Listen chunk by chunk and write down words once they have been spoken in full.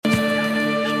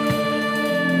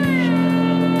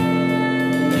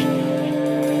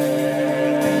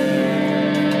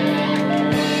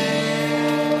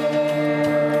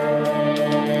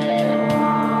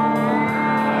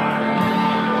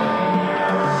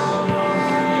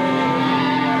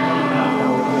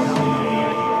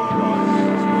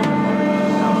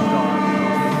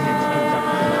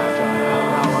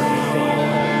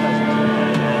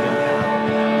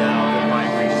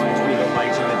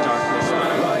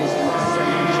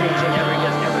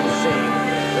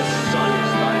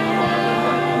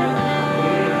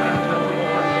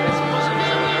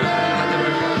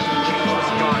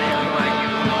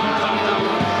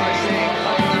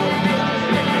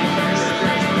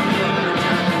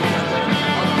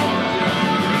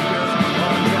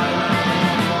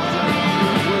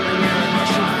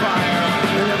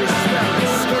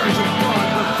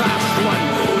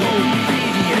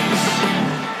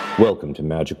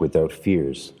Magic Without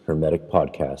Fears Hermetic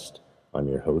Podcast. I'm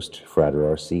your host, Frater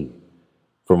RC.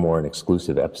 For more and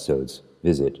exclusive episodes,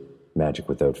 visit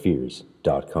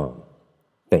magicwithoutfears.com.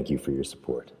 Thank you for your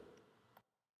support.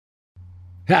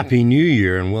 Happy New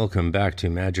Year and welcome back to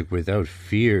Magic Without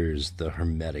Fears, the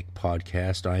Hermetic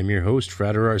Podcast. I'm your host,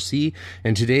 Frater RC,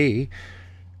 and today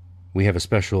we have a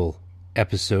special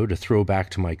episode, a throwback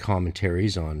to my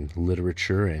commentaries on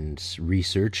literature and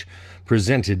research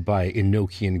presented by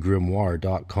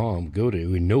EnochianGrimoire.com. Go to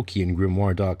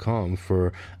EnochianGrimoire.com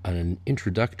for an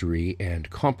introductory and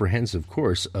comprehensive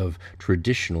course of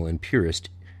traditional and purist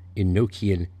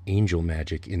Enochian angel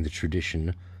magic in the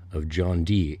tradition of John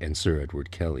Dee and Sir Edward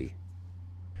Kelly.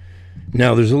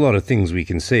 Now, there's a lot of things we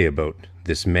can say about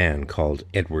this man called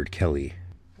Edward Kelly.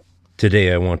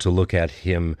 Today I want to look at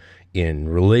him in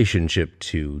relationship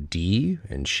to Dee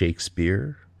and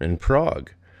Shakespeare and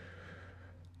Prague.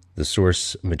 The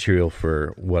source material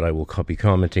for what I will be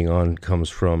commenting on comes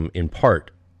from, in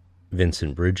part,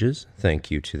 Vincent Bridges.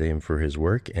 Thank you to him for his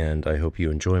work, and I hope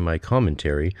you enjoy my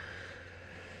commentary.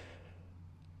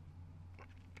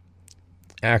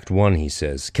 Act 1, he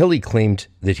says, Kelly claimed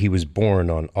that he was born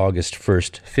on August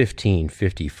 1st,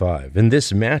 1555, and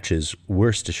this matches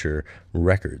Worcestershire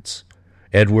records.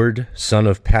 Edward, son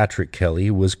of Patrick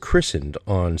Kelly, was christened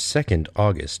on 2nd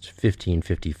August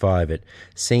 1555 at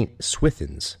St.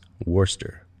 Swithin's,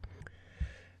 Worcester.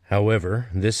 However,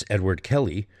 this Edward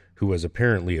Kelly, who was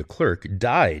apparently a clerk,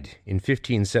 died in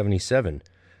 1577.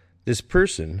 This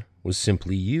person was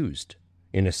simply used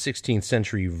in a 16th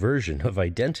century version of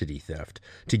identity theft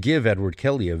to give Edward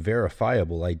Kelly a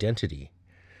verifiable identity.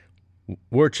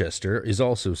 Worcester is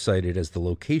also cited as the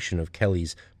location of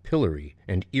Kelly's pillory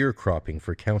and ear cropping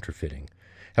for counterfeiting.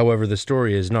 However, the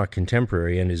story is not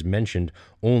contemporary and is mentioned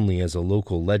only as a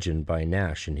local legend by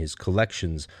Nash in his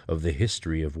Collections of the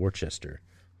History of Worcester,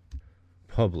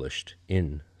 published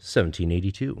in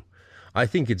 1782. I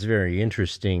think it's very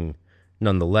interesting,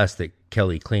 nonetheless, that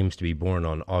Kelly claims to be born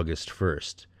on August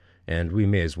 1st, and we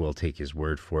may as well take his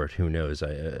word for it. Who knows?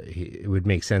 It would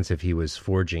make sense if he was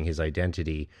forging his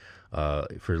identity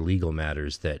for legal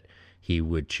matters, that he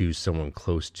would choose someone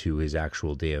close to his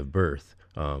actual day of birth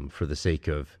for the sake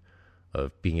of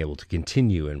being able to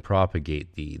continue and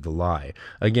propagate the lie.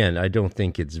 Again, I don't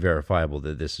think it's verifiable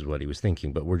that this is what he was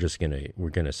thinking, but we're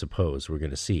gonna suppose, we're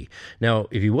gonna see. Now,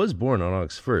 if he was born on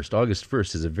August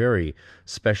 1st is a very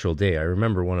special day. I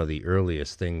remember one of the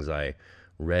earliest things I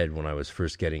read when I was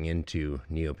first getting into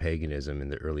neo-paganism in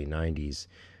the early 90s,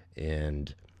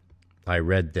 and I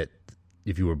read that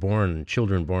if you were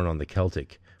children born on the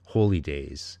Celtic holy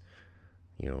days,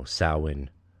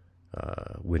 Samhain,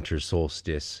 winter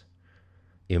solstice,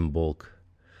 Imbolc,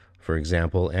 for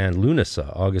example, and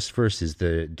Lunasa. August 1st is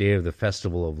the day of the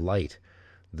Festival of Light,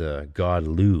 the god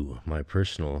Lu, my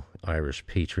personal Irish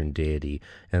patron deity.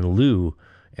 And Lu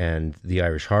and the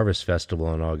Irish Harvest Festival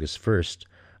on August 1st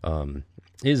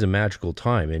is a magical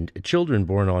time. And children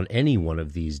born on any one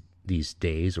of these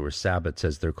days, or Sabbats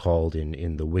as they're called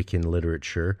in the Wiccan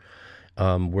literature,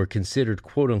 were considered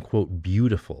quote-unquote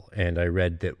beautiful. And I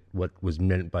read that what was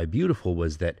meant by beautiful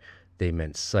was that they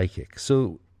meant psychic.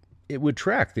 So it would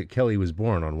track that Kelly was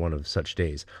born on one of such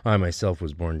days. I myself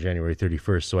was born January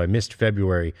 31st, so I missed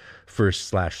February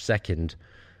 1st/2nd,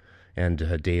 and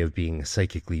a day of being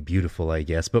psychically beautiful, I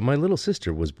guess. But my little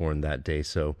sister was born that day,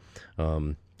 so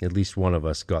at least one of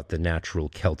us got the natural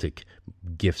Celtic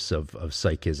gifts of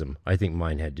psychism. I think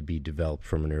mine had to be developed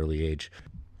from an early age.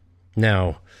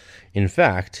 Now, in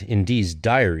fact, in Dee's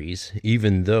diaries,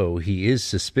 even though he is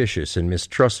suspicious and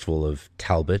mistrustful of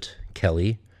Talbot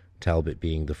Kelly, Talbot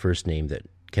being the first name that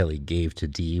Kelly gave to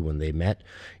Dee when they met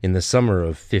in the summer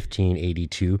of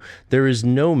 1582, there is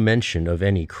no mention of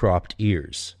any cropped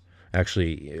ears.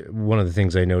 Actually, one of the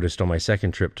things I noticed on my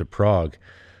second trip to Prague,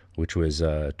 which was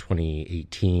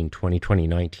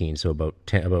 2019, so about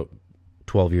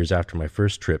 12 years after my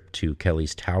first trip to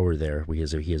Kelly's tower there. He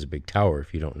has a big tower,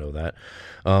 if you don't know that.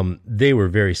 They were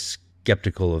very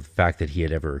skeptical of the fact that he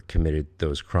had ever committed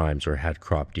those crimes or had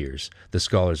cropped ears. The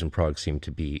scholars in Prague seem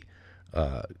to be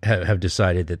have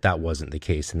decided that wasn't the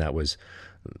case, and that was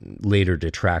later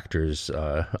detractors,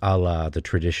 a la the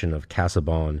tradition of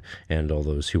Casaubon and all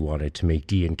those who wanted to make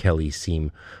Dee and Kelly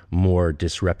seem more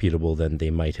disreputable than they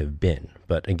might have been.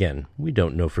 But again, we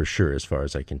don't know for sure as far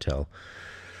as I can tell.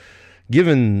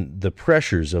 Given the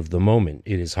pressures of the moment,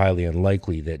 it is highly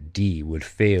unlikely that Dee would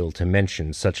fail to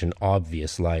mention such an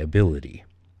obvious liability.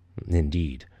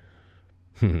 Indeed.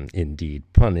 Indeed.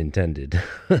 Pun intended.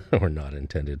 Or not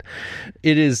intended.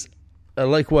 It is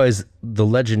likewise the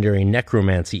legendary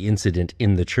necromancy incident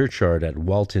in the churchyard at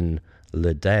Walton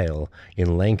Le Dale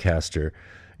in Lancaster,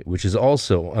 which is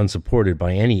also unsupported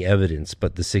by any evidence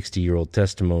but the 60-year-old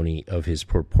testimony of his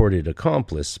purported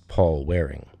accomplice, Paul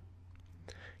Waring.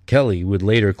 Kelly would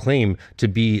later claim to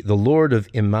be the Lord of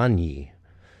Emagny,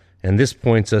 and this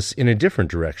points us in a different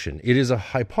direction. It is a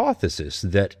hypothesis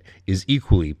that is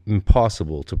equally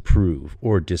impossible to prove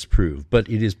or disprove, but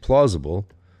it is plausible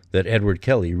that Edward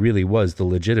Kelly really was the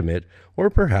legitimate, or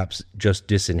perhaps just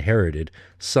disinherited,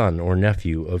 son or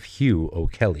nephew of Hugh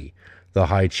O'Kelly, the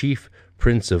High Chief,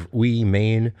 Prince of Uí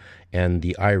Main, and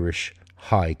the Irish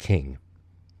High King.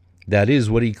 That is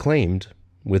what he claimed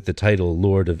with the title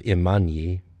Lord of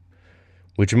Emagny,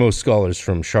 which most scholars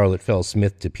from Charlotte Fell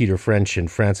Smith to Peter French and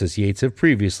Francis Yates have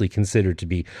previously considered to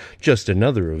be just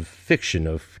another of fiction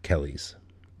of Kelly's.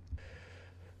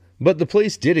 But the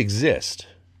place did exist,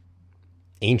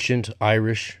 ancient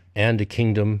Irish and a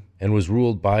kingdom, and was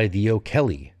ruled by the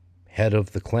O'Kelly, head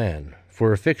of the clan.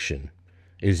 For a fiction,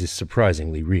 it is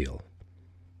surprisingly real.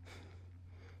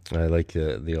 I like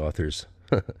the author's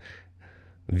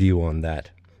view on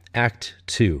that. Act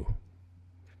 2.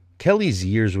 Kelly's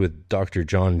years with Dr.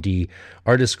 John Dee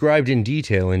are described in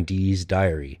detail in Dee's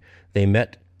diary. They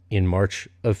met in March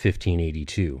of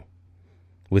 1582.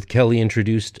 With Kelly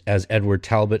introduced as Edward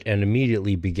Talbot and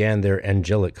immediately began their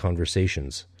angelic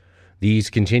conversations. These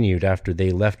continued after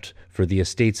they left for the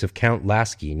estates of Count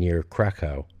Lasky near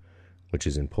Krakow, which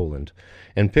is in Poland,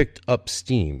 and picked up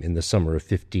steam in the summer of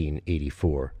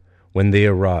 1584, when they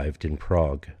arrived in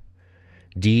Prague.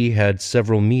 Dee had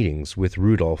several meetings with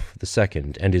Rudolph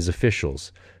II and his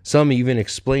officials, some even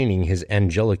explaining his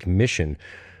angelic mission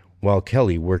while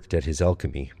Kelly worked at his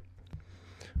alchemy.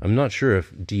 I'm not sure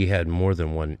if Dee had more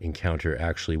than one encounter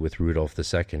actually with Rudolph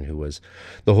II, who was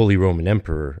the Holy Roman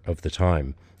Emperor of the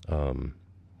time.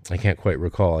 I can't quite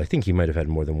recall. I think he might have had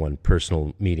more than one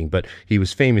personal meeting, but he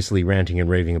was famously ranting and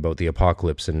raving about the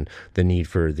apocalypse and the need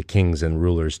for the kings and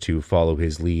rulers to follow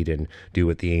his lead and do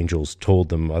what the angels told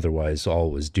them, otherwise all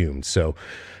was doomed. So,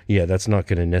 yeah, that's not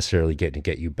going to necessarily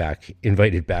get you back,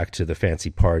 invited back to the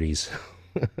fancy parties.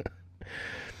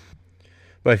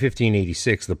 By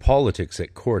 1586, the politics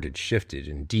at court had shifted,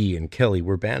 and Dee and Kelly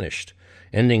were banished,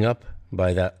 ending up,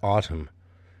 by that autumn,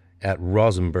 at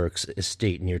Rosenberg's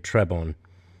estate near Trebon.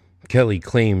 Kelly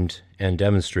claimed and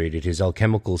demonstrated his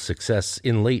alchemical success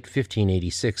in late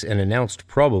 1586 and announced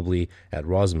probably at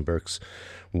Rosenberg's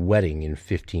wedding in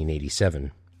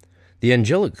 1587. The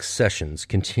angelic sessions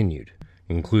continued,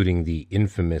 including the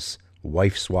infamous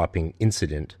wife-swapping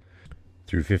incident,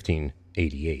 through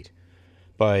 1588.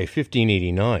 By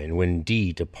 1589, when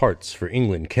Dee departs for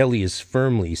England, Kelly is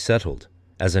firmly settled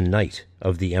as a knight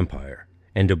of the empire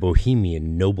and a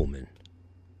Bohemian nobleman.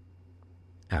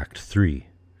 Act 3.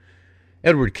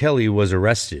 Edward Kelly was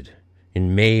arrested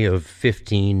in May of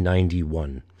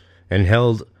 1591 and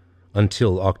held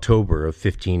until October of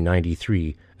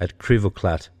 1593 at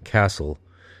Krivoklat Castle.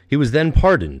 He was then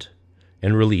pardoned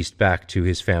and released back to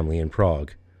his family in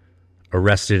Prague.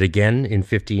 Arrested again in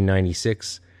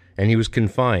 1596, and he was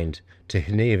confined to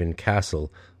Hneven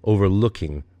Castle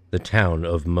overlooking the town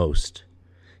of Most.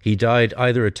 He died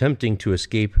either attempting to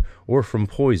escape or from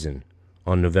poison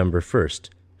on November 1st,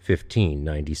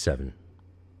 1597.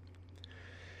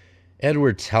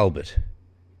 Edward Talbot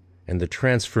and the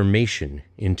transformation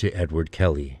into Edward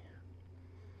Kelly.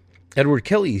 Edward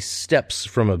Kelly steps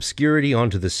from obscurity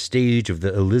onto the stage of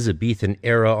the Elizabethan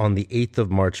era on the 8th of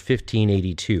March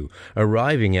 1582,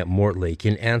 arriving at Mortlake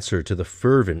in answer to the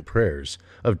fervent prayers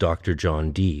of Dr.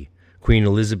 John Dee, Queen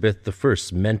Elizabeth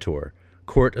I's mentor,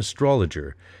 court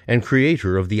astrologer, and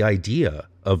creator of the idea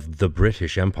of the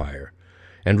British Empire,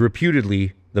 and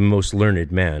reputedly the most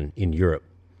learned man in Europe.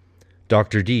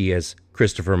 Dr. Dee, as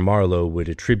Christopher Marlowe would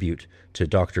attribute to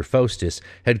Dr. Faustus,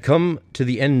 had come to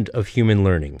the end of human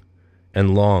learning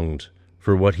and longed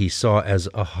for what he saw as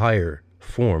a higher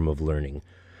form of learning,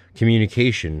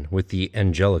 communication with the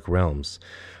angelic realms.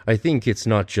 I think it's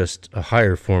not just a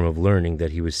higher form of learning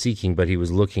that he was seeking, but he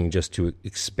was looking just to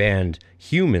expand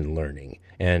human learning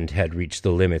and had reached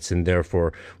the limits, and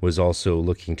therefore was also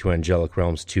looking to angelic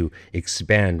realms to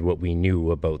expand what we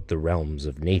knew about the realms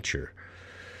of nature.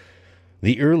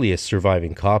 The earliest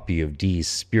surviving copy of Dee's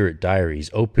Spirit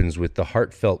Diaries opens with the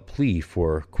heartfelt plea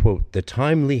for, quote, the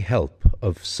timely help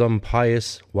of some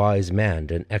pious, wise man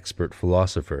and expert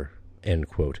philosopher, end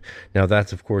quote. Now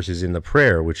that, of course, is in the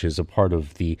prayer, which is a part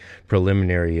of the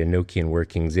preliminary Enochian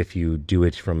workings if you do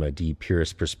it from a Dee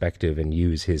purist perspective and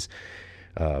use his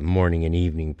morning and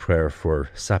evening prayer for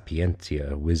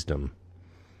sapientia, wisdom.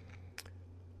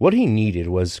 What he needed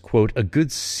was, quote, a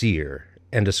good seer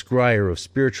and a scryer of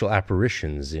spiritual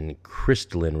apparitions in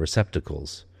crystalline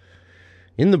receptacles.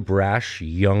 In the brash,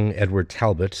 young Edward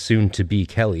Talbot, soon to be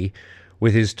Kelly,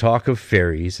 with his talk of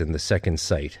fairies and the second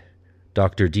sight,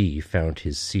 Dr. Dee found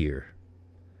his seer.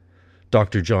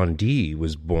 Dr. John Dee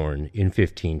was born in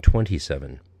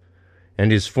 1527,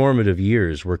 and his formative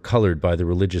years were colored by the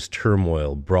religious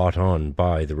turmoil brought on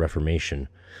by the Reformation.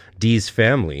 Dee's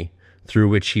family, through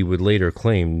which he would later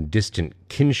claim distant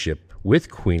kinship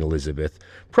with Queen Elizabeth,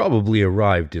 probably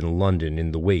arrived in London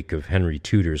in the wake of Henry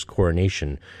Tudor's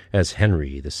coronation as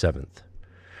Henry VII.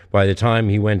 By the time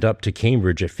he went up to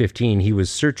Cambridge at 15, he was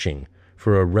searching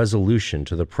for a resolution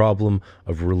to the problem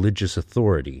of religious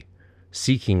authority,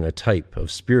 seeking a type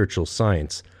of spiritual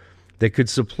science that could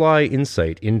supply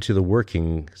insight into the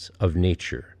workings of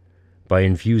nature by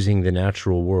infusing the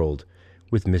natural world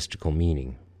with mystical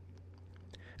meaning.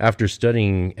 After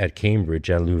studying at Cambridge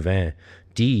and Louvain,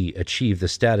 Dee achieved the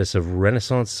status of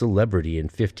Renaissance celebrity in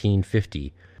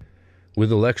 1550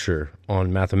 with a lecture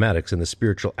on mathematics and the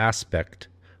spiritual aspect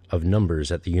of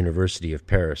numbers at the University of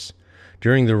Paris.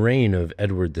 During the reign of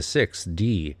Edward VI,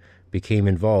 Dee became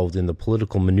involved in the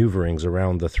political maneuverings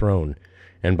around the throne,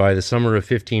 and by the summer of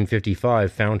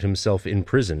 1555 found himself in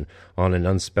prison on an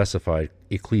unspecified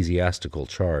ecclesiastical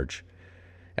charge.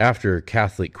 After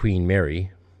Catholic Queen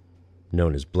Mary,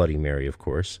 known as Bloody Mary, of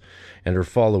course, and her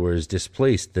followers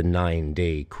displaced the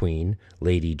 9-day queen,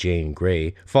 Lady Jane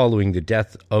Grey, following the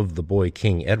death of the boy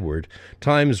King Edward,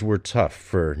 times were tough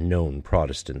for known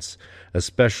Protestants,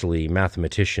 especially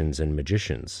mathematicians and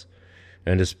magicians,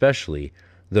 and especially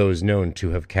those known to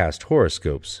have cast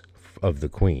horoscopes of the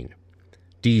queen.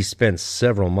 Dee spent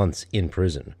several months in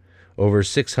prison. Over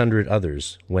 600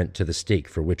 others went to the stake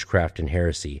for witchcraft and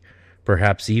heresy,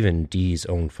 perhaps even Dee's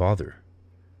own father.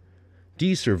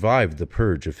 Dee survived the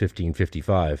purge of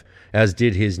 1555, as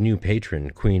did his new patron,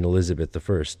 Queen Elizabeth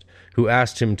I, who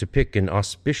asked him to pick an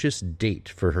auspicious date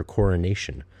for her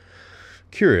coronation.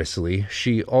 Curiously,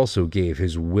 she also gave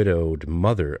his widowed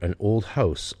mother an old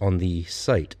house on the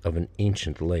site of an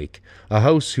ancient lake, a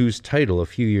house whose title a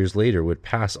few years later would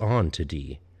pass on to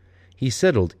Dee. He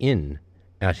settled in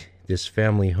at this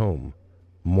family home,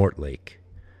 Mortlake,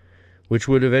 which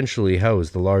would eventually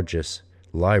house the largest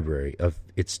library of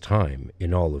its time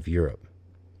in all of Europe.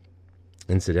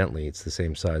 Incidentally, it's the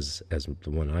same size as the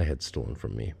one I had stolen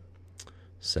from me,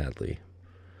 sadly,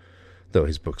 though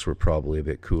his books were probably a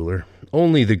bit cooler.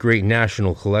 Only the great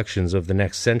national collections of the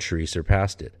next century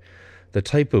surpassed it. The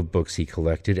type of books he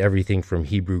collected, everything from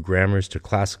Hebrew grammars to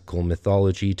classical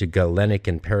mythology to Galenic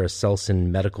and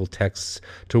Paracelsian medical texts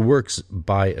to works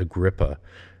by Agrippa,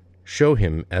 show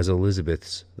him as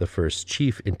Elizabeth I's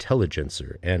chief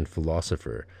intelligencer and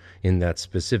philosopher in that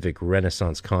specific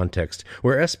Renaissance context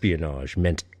where espionage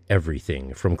meant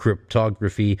everything from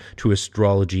cryptography to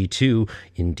astrology to,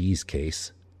 in Dee's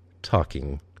case,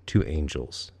 talking to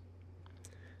angels.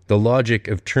 The logic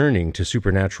of turning to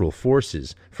supernatural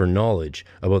forces for knowledge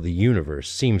about the universe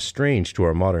seems strange to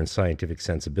our modern scientific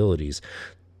sensibilities.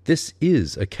 This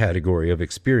is a category of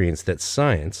experience that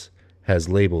science has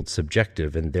labeled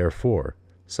subjective and therefore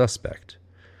suspect.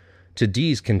 To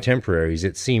Dee's contemporaries,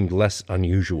 it seemed less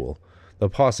unusual. The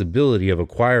possibility of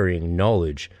acquiring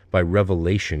knowledge by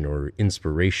revelation or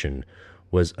inspiration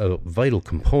was a vital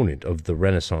component of the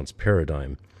Renaissance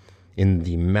paradigm. In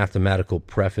the mathematical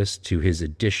preface to his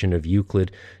edition of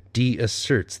Euclid, Dee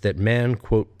asserts that man,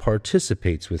 quote,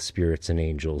 participates with spirits and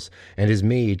angels and is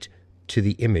made to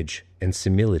the image and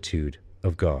similitude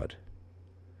of God.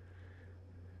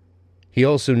 He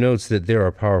also notes that there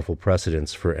are powerful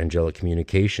precedents for angelic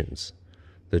communications.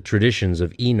 The traditions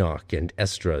of Enoch and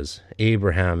Esdras,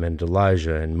 Abraham and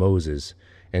Elijah and Moses,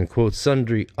 and, quote,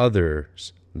 sundry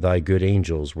others thy good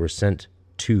angels were sent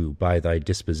to by thy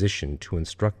disposition to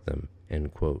instruct them,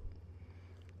 end quote.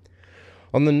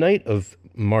 On the night of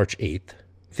March 8th,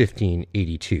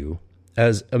 1582,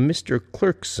 as a Mr.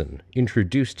 Clarkson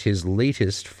introduced his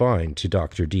latest find to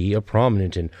Dr. Dee, a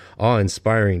prominent and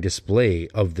awe-inspiring display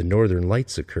of the northern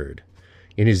lights occurred.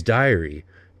 In his diary,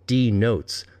 Dee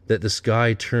notes that the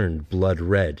sky turned blood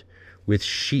red, with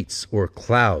sheets or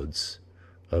clouds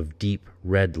of deep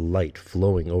red light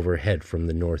flowing overhead from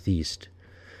the northeast.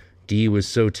 Dee was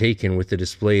so taken with the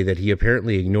display that he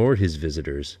apparently ignored his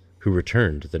visitors, who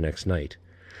returned the next night.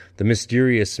 The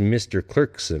mysterious Mr.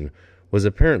 Clarkson was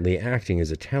apparently acting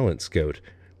as a talent scout,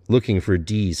 looking for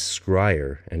Dee's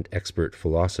scryer and expert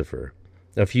philosopher.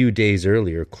 A few days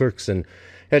earlier, Clarkson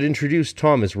had introduced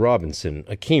Thomas Robinson,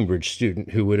 a Cambridge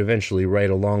student who would eventually write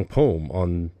a long poem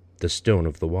on the Stone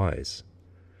of the Wise,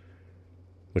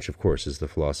 which of course is the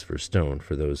Philosopher's Stone,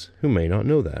 for those who may not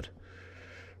know that.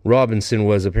 Robinson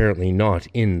was apparently not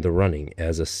in the running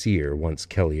as a seer once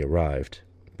Kelly arrived,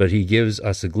 but he gives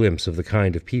us a glimpse of the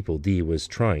kind of people Dee was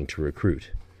trying to recruit.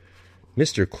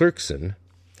 Mr. Clerkson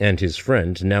and his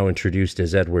friend, now introduced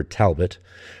as Edward Talbot,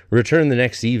 returned the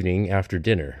next evening after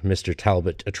dinner. Mr.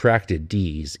 Talbot attracted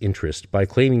Dee's interest by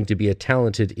claiming to be a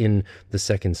talented in the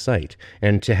second sight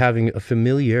and to having a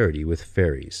familiarity with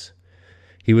fairies.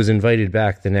 He was invited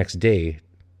back the next day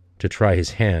to try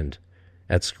his hand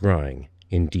at scrying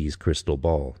in Dee's crystal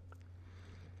ball.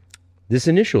 This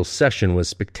initial session was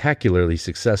spectacularly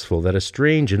successful that a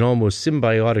strange and almost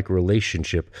symbiotic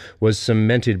relationship was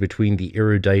cemented between the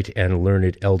erudite and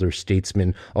learned elder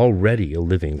statesman, already a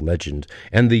living legend,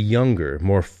 and the younger,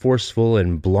 more forceful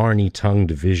and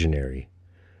blarney-tongued visionary.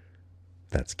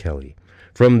 That's Kelly.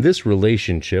 From this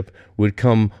relationship would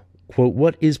come, quote,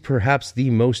 what is perhaps the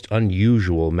most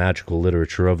unusual magical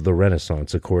literature of the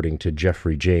Renaissance, according to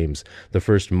Geoffrey James, the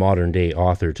first modern-day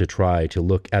author to try to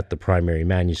look at the primary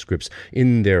manuscripts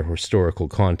in their historical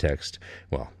context.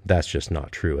 Well, that's just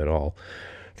not true at all.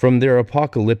 From their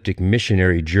apocalyptic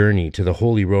missionary journey to the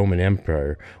Holy Roman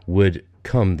Empire would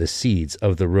come the seeds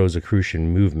of the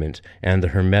Rosicrucian movement and the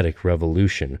Hermetic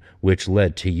Revolution, which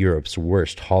led to Europe's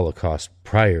worst Holocaust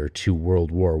prior to World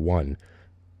War I,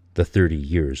 the 30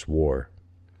 Years' War.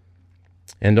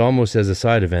 And almost as a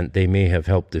side event, they may have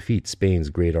helped defeat Spain's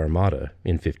Great Armada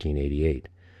in 1588.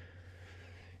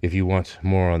 If you want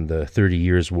more on the 30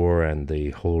 Years' War and the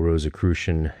whole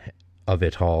Rosicrucian of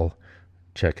it all,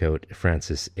 check out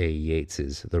Frances A.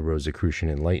 Yates's The Rosicrucian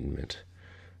Enlightenment.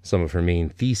 Some of her main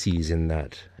theses in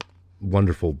that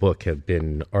wonderful book have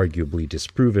been arguably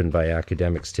disproven by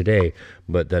academics today,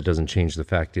 but that doesn't change the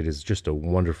fact it is just a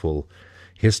wonderful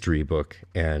history book,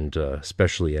 and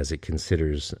especially as it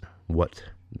considers what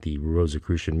the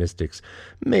Rosicrucian mystics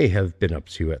may have been up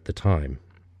to at the time.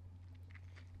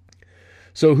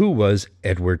 So who was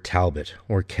Edward Talbot,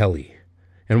 or Kelly,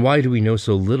 and why do we know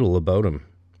so little about him?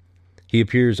 He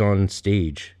appears on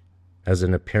stage as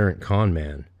an apparent con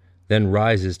man, then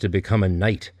rises to become a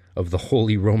knight of the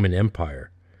Holy Roman Empire,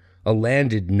 a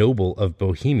landed noble of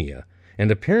Bohemia, and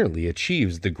apparently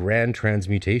achieves the grand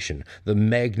transmutation, the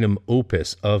magnum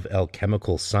opus of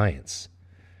alchemical science.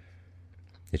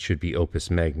 It should be opus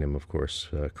magnum, of course,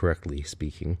 correctly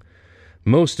speaking.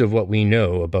 Most of what we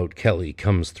know about Kelly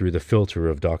comes through the filter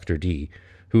of Dr. Dee,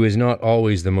 who is not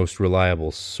always the most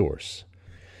reliable source.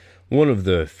 One of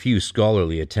the few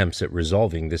scholarly attempts at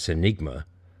resolving this enigma,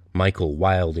 Michael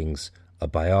Wilding's A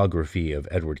Biography of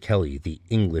Edward Kelly, the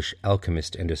English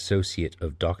alchemist and associate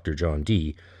of Dr. John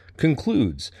Dee,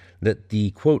 concludes that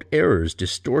the, quote, errors,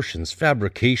 distortions,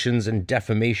 fabrications, and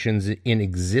defamations in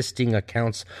existing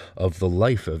accounts of the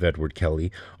life of Edward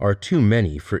Kelly are too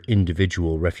many for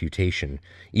individual refutation.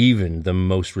 Even the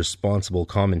most responsible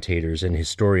commentators and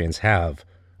historians have,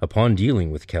 upon dealing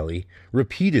with Kelly,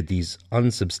 repeated these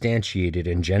unsubstantiated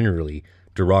and generally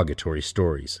derogatory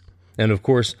stories. And of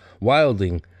course,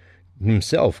 Wilding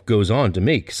himself goes on to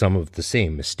make some of the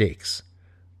same mistakes.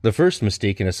 The first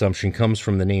mistaken assumption comes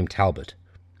from the name Talbot,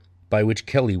 by which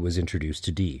Kelly was introduced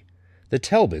to Dee. The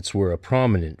Talbots were a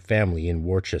prominent family in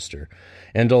Worcester,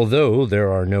 and although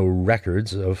there are no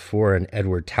records for an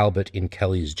Edward Talbot in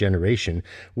Kelly's generation,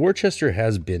 Worcester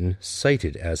has been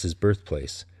cited as his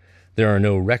birthplace. There are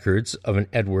no records of an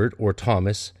Edward or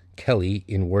Thomas Kelly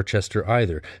in Worcester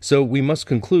either, so we must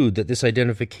conclude that this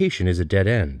identification is a dead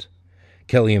end.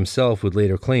 Kelly himself would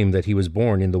later claim that he was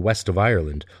born in the west of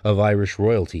Ireland, of Irish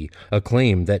royalty, a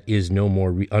claim that is no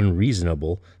more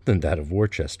unreasonable than that of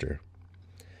Worcester.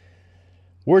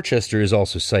 Worcester is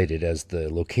also cited as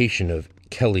the location of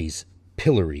Kelly's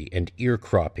pillory and ear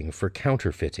cropping for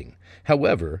counterfeiting.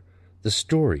 However, the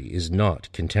story is not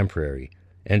contemporary,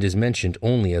 and is mentioned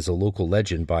only as a local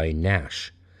legend by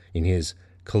Nash in his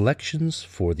Collections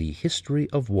for the History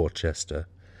of Worcester,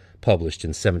 published in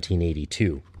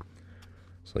 1782.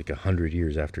 It's like 100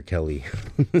 years after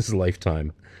Kelly's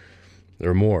lifetime,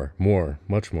 or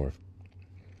much more.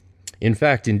 In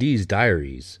fact, in Dee's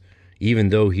diaries, even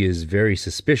though he is very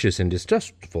suspicious and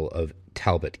distrustful of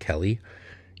Talbot Kelly,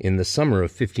 in the summer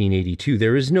of 1582,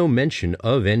 there is no mention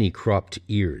of any cropped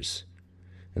ears.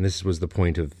 And this was the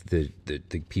point of the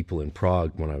people in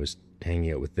Prague when I was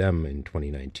hanging out with them in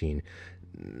 2019.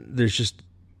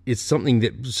 It's something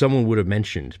that someone would have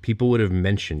mentioned. People would have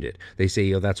mentioned it. They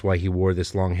say, that's why he wore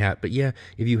this long hat. But yeah,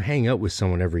 if you hang out with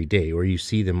someone every day or you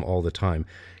see them all the time,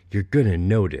 you're going to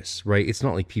notice, right? It's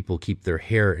not like people keep their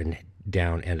hair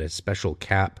down and a special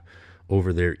cap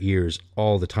over their ears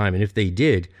all the time. And if they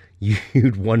did,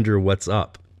 you'd wonder what's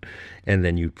up. And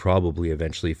then you'd probably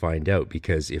eventually find out,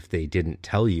 because if they didn't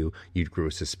tell you, you'd grow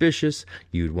suspicious,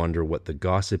 you'd wonder what the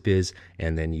gossip is,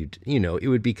 and then it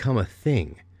would become a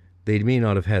thing. They may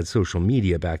not have had social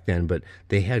media back then, but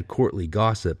they had courtly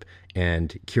gossip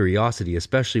and curiosity,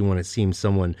 especially when it seemed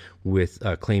someone with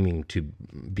claiming to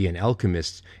be an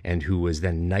alchemist and who was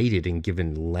then knighted and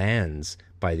given lands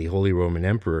by the Holy Roman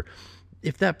Emperor.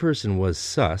 If that person was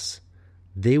sus,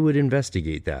 they would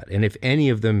investigate that. And if any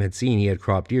of them had seen he had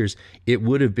cropped ears, it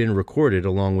would have been recorded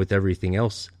along with everything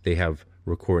else they have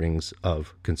recordings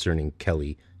of concerning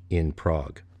Kelly in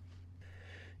Prague.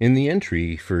 In the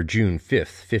entry for June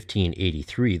 5th,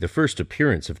 1583, the first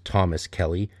appearance of Thomas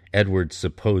Kelly, Edward's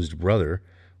supposed brother,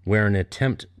 where an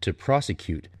attempt to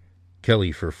prosecute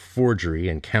Kelly for forgery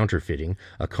and counterfeiting,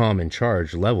 a common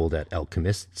charge leveled at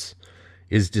alchemists,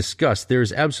 is discussed, there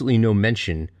is absolutely no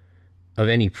mention of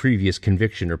any previous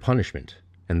conviction or punishment.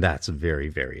 And that's very,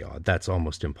 very odd. That's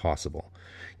almost impossible.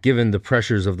 Given the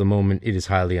pressures of the moment, it is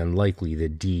highly unlikely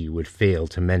that Dee would fail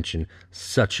to mention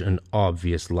such an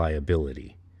obvious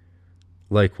liability.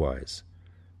 Likewise,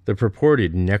 the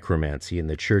purported necromancy in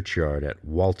the churchyard at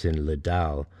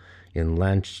Walton-le-Dalle in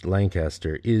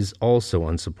Lancaster is also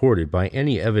unsupported by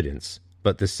any evidence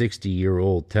but the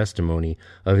 60-year-old testimony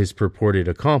of his purported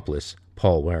accomplice,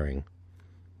 Paul Waring.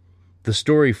 The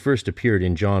story first appeared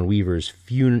in John Weaver's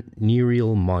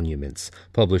Funereal Monuments,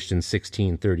 published in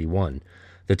 1631.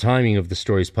 The timing of the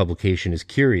story's publication is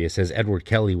curious, as Edward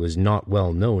Kelly was not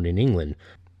well known in England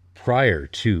prior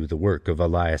to the work of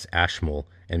Elias Ashmole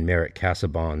and Merritt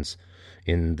Casaubons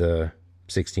in the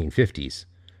 1650s,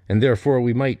 and therefore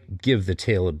we might give the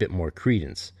tale a bit more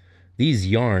credence. These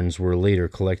yarns were later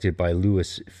collected by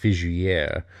Louis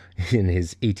Figuier in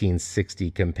his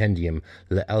 1860 compendium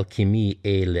L'Alchimie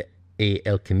et les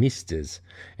Alchimistes,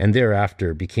 and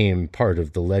thereafter became part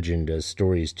of the legend as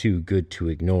stories too good to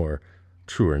ignore,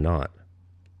 true or not.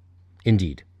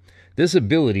 Indeed, this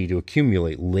ability to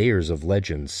accumulate layers of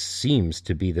legends seems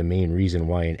to be the main reason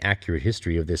why an accurate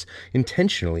history of this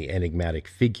intentionally enigmatic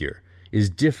figure is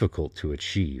difficult to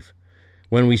achieve.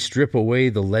 When we strip away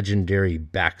the legendary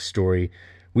backstory,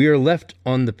 we are left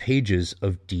on the pages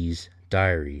of Dee's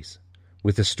diaries,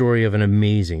 with the story of an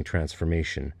amazing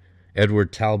transformation.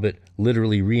 Edward Talbot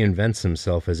literally reinvents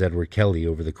himself as Edward Kelly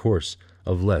over the course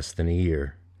of less than a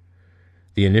year.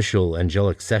 The initial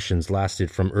angelic sessions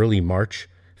lasted from early March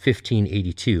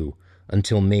 1582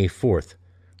 until May 4th,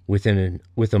 with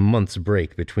a month's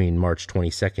break between March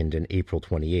 22nd and April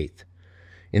 28th.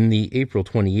 In the April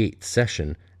 28th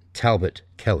session, Talbot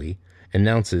Kelly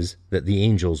announces that the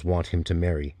angels want him to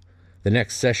marry. The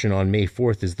next session on May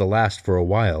 4th is the last for a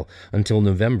while, until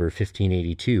November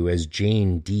 1582, as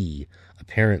Jane Dee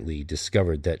apparently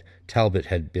discovered that Talbot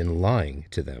had been lying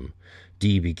to them.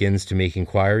 Dee begins to make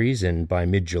inquiries, and by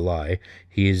mid-July,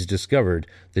 he has discovered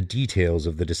the details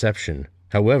of the deception.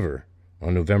 However,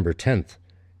 on November 10th,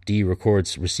 Dee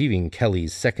records receiving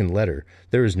Kelly's second letter.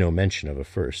 There is no mention of a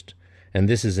first, and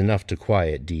this is enough to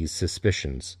quiet Dee's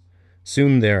suspicions.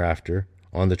 Soon thereafter,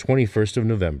 on the 21st of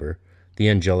November, the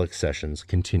angelic sessions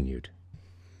continued.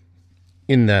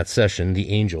 In that session, the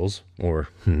angels, or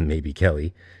maybe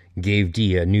Kelly, gave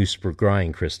Dee a new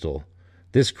scrying crystal.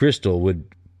 This crystal would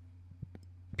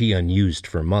be unused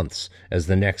for months, as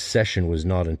the next session was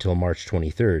not until March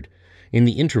 23rd. In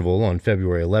the interval, on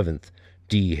February 11th,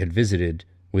 Dee had visited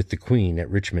with the Queen at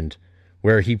Richmond,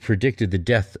 where he predicted the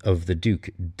death of the Duke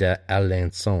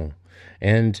d'Alençon,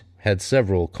 and had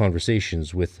several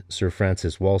conversations with Sir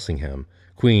Francis Walsingham,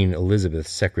 Queen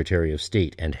Elizabeth's Secretary of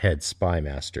State and head spy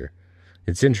master.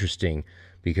 It's interesting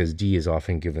because Dee is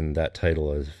often given that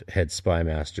title of head spy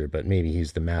master, but maybe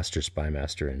he's the master spy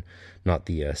master and not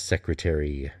the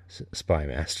secretary spy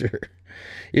master.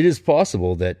 It is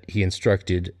possible that he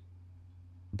instructed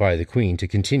by the Queen to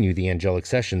continue the angelic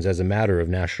sessions as a matter of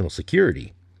national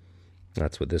security.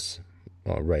 That's what this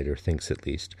writer thinks, at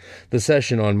least. The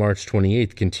session on March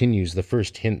 28th continues the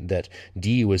first hint that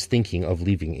Dee was thinking of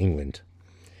leaving England.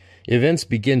 Events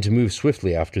begin to move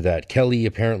swiftly after that. Kelly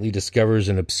apparently discovers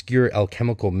an obscure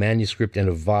alchemical manuscript and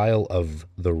a vial of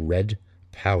the red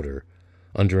powder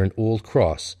under an old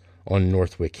cross on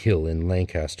Northwick Hill in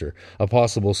Lancaster, a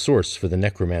possible source for the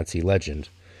necromancy legend.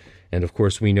 And of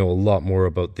course, we know a lot more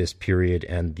about this period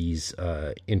and these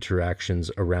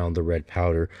interactions around the red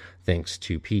powder thanks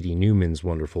to P.D. Newman's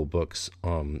wonderful books,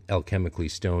 Alchemically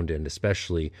Stoned, and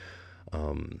especially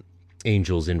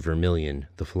Angels in Vermilion,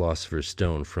 The Philosopher's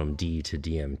Stone from D to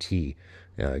DMT.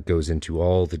 Goes into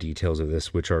all the details of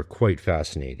this, which are quite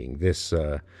fascinating. This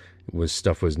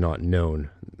stuff was not known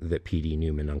that P.D.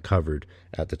 Newman uncovered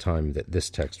at the time that this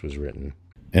text was written.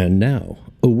 And now,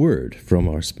 a word from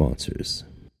our sponsors.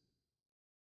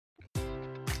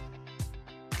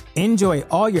 Enjoy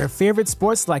all your favorite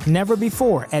sports like never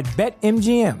before at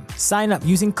BetMGM. Sign up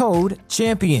using code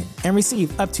CHAMPION and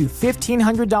receive up to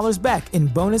 $1,500 back in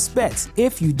bonus bets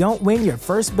if you don't win your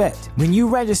first bet. When you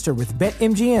register with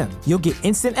BetMGM, you'll get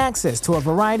instant access to a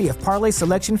variety of parlay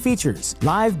selection features,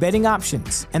 live betting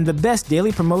options, and the best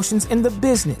daily promotions in the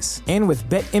business. And with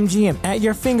BetMGM at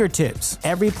your fingertips,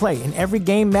 every play and every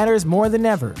game matters more than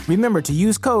ever. Remember to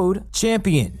use code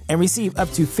CHAMPION and receive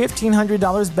up to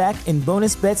 $1,500 back in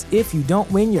bonus bets if you don't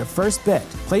win your first bet.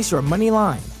 Place your money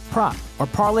line, prop, or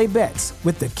parlay bets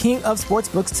with the king of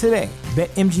sportsbooks today.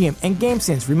 BetMGM and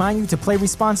GameSense remind you to play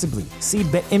responsibly. See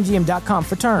BetMGM.com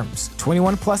for terms.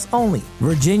 21 plus only.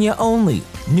 Virginia only.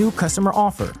 New customer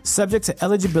offer. Subject to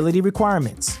eligibility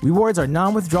requirements. Rewards are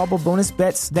non-withdrawable bonus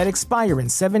bets that expire in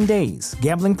 7 days.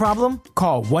 Gambling problem?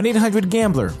 Call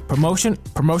 1-800-GAMBLER.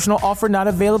 Promotional offer not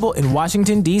available in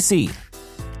Washington, D.C.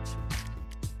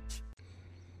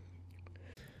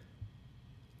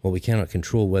 While we cannot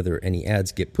control whether any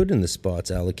ads get put in the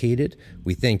spots allocated,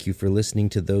 we thank you for listening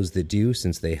to those that do,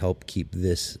 since they help keep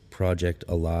this project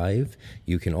alive.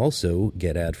 You can also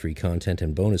get ad-free content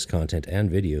and bonus content and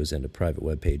videos and a private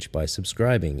webpage by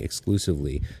subscribing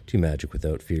exclusively to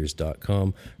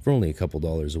magicwithoutfears.com for only a couple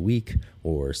dollars a week,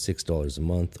 or $6 a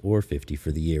month, or $50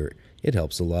 for the year. It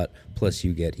helps a lot, plus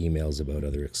you get emails about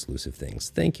other exclusive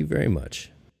things. Thank you very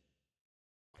much.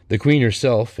 The Queen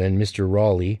herself and Mr.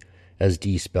 Raleigh, as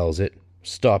Dee spells it,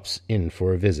 stops in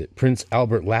for a visit. Prince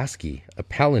Albert Lasky, a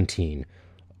Palatine,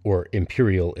 or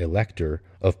Imperial Elector,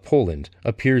 of Poland,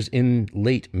 appears in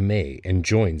late May and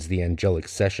joins the angelic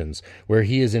sessions, where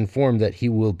he is informed that he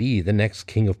will be the next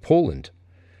King of Poland,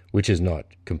 which is not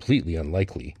completely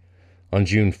unlikely. On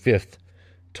June 5th,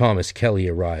 Thomas Kelly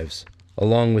arrives,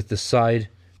 along with the side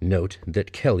note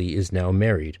that Kelly is now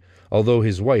married, although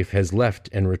his wife has left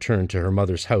and returned to her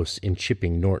mother's house in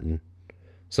Chipping Norton.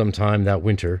 Sometime that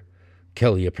winter,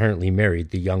 Kelly apparently married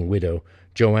the young widow,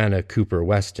 Joanna Cooper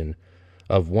Weston,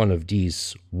 of one of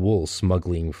Dee's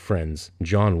wool-smuggling friends,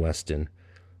 John Weston.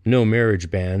 No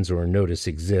marriage banns or notice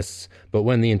exists, but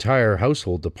when the entire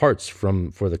household departs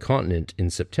for the continent in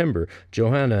September,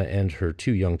 Joanna and her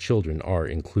 2 young children are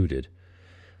included.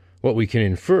 What we can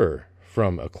infer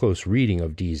from a close reading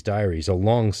of Dee's diaries,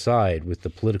 alongside with the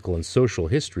political and social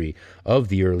history of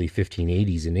the early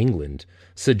 1580s in England,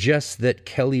 suggests that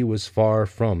Kelly was far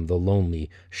from the lonely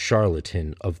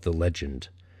charlatan of the legend.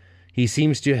 He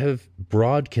seems to have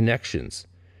broad connections,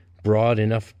 broad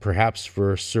enough perhaps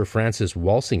for Sir Francis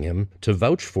Walsingham to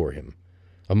vouch for him,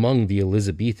 among the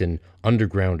Elizabethan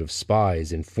underground of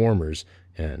spies, informers,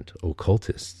 and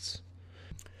occultists.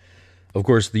 Of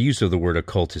course, the use of the word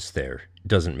occultist there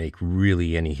doesn't make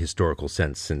really any historical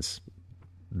sense, since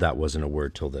that wasn't a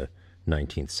word till the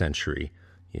 19th century.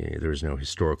 There was no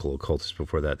historical occultist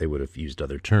before that. They would have used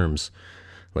other terms,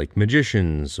 like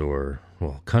magicians or,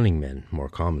 cunning men, more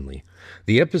commonly.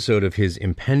 The episode of his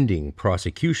impending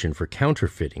prosecution for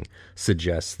counterfeiting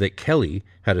suggests that Kelly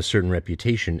had a certain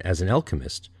reputation as an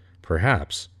alchemist,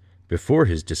 perhaps before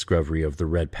his discovery of the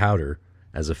red powder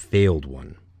as a failed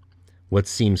one. What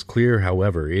seems clear,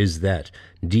 however, is that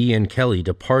Dee and Kelly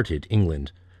departed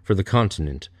England for the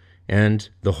continent and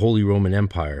the Holy Roman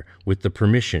Empire with the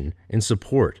permission and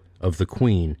support of the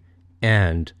Queen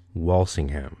and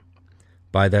Walsingham.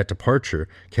 By that departure,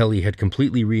 Kelly had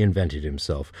completely reinvented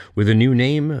himself, with a new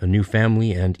name, a new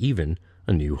family, and even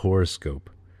a new horoscope,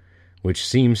 which he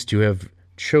seems to have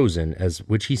chosen as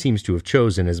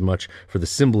much for the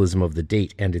symbolism of the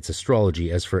date and its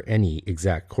astrology as for any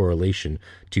exact correlation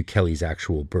to Kelly's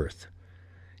actual birth.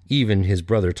 Even his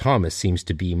brother Thomas seems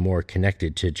to be more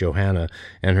connected to Johanna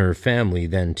and her family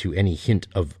than to any hint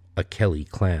of a Kelly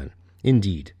clan.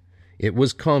 Indeed, it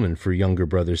was common for younger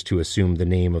brothers to assume the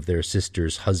name of their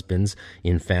sisters' husbands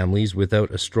in families without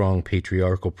a strong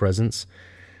patriarchal presence.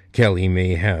 Kelly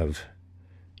may have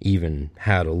even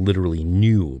had a literally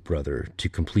new brother to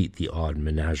complete the odd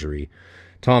menagerie.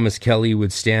 Thomas Kelly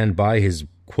would stand by his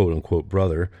quote-unquote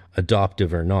brother,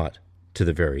 adoptive or not, to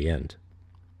the very end.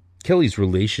 Kelly's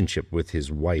relationship with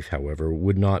his wife, however,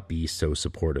 would not be so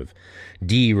supportive.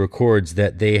 Dee records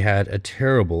that they had a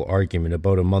terrible argument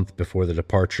about a month before the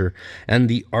departure, and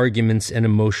the arguments and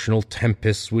emotional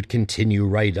tempests would continue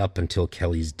right up until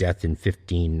Kelly's death in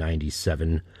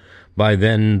 1597. By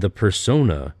then, the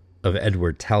persona of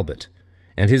Edward Talbot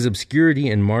and his obscurity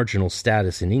and marginal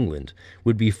status in England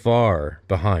would be far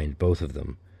behind both of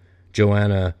them.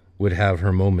 Joanna would have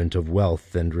her moment of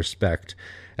wealth and respect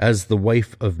as the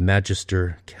wife of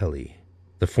Magister Kelly,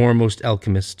 the foremost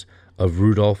alchemist of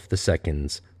Rudolph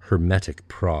II's Hermetic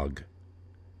Prague.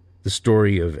 The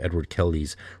story of Edward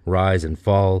Kelly's rise and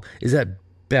fall is at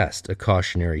best a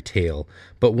cautionary tale,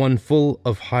 but one full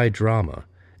of high drama,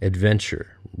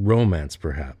 adventure, romance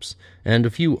perhaps, and a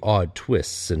few odd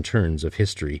twists and turns of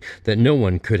history that no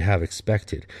one could have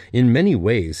expected. In many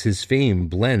ways, his fame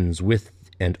blends with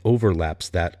and overlaps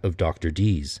that of Dr.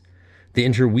 Dee's. The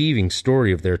interweaving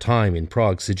story of their time in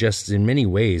Prague suggests in many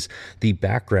ways the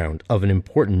background of an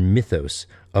important mythos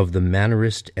of the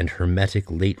Mannerist and Hermetic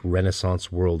late Renaissance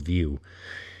worldview.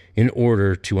 In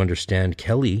order to understand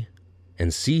Kelly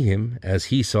and see him as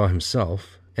he saw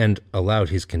himself, and allowed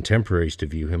his contemporaries to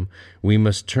view him, we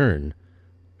must turn,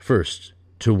 first,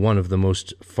 to one of the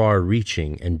most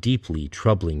far-reaching and deeply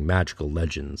troubling magical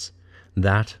legends,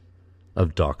 that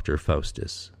of Dr.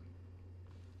 Faustus.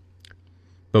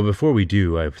 But before we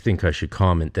do, I think I should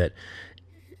comment that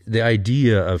the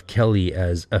idea of Kelly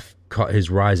as his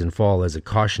rise and fall as a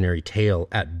cautionary tale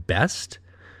at best,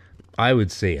 I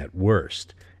would say at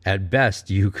worst. At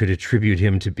best, you could attribute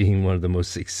him to being one of the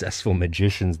most successful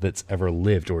magicians that's ever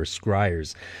lived, or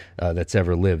scryers that's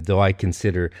ever lived, though I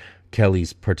consider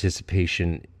Kelly's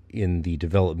participation in the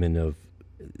development of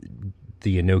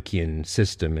the Enochian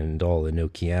system and all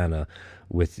Enochiana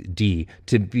with Dee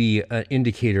to be an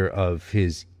indicator of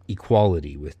his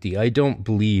equality with Dee. I don't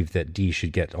believe that Dee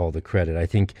should get all the credit. I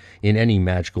think in any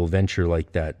magical venture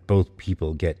like that, both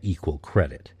people get equal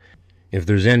credit. If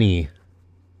there's any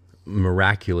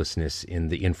miraculousness in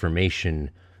the information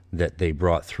that they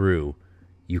brought through,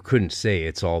 you couldn't say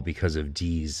it's all because of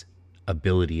Dee's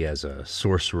ability as a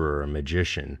sorcerer or a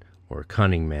magician or a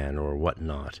cunning man or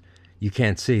whatnot. You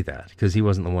can't say that because he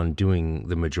wasn't the one doing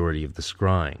the majority of the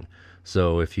scrying.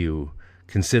 So if you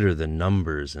consider the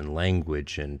numbers and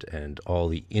language and all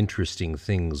the interesting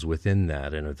things within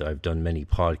that, and I've done many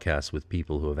podcasts with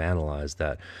people who have analyzed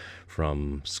that,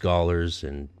 from scholars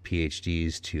and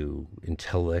PhDs to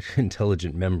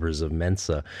intelligent members of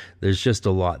Mensa, there's just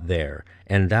a lot there.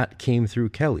 And that came through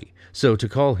Kelly. So to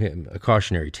call him a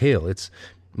cautionary tale, it's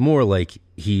more like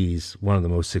he's one of the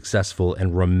most successful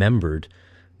and remembered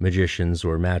magicians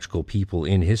or magical people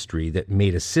in history that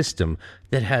made a system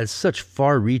that has such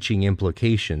far-reaching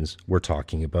implications. We're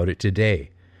talking about it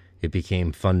today. It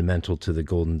became fundamental to the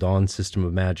Golden Dawn system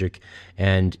of magic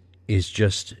and is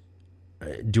just...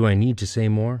 do I need to say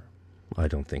more? I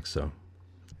don't think so.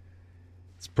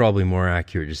 It's probably more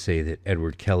accurate to say that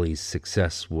Edward Kelly's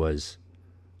success was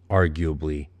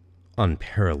arguably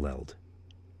unparalleled.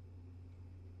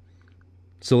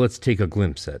 So let's take a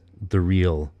glimpse at the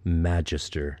real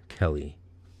Magister Kelly.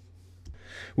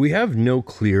 We have no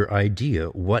clear idea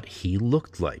what he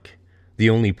looked like. The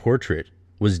only portrait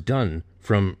was done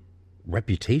from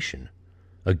reputation,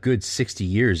 a good 60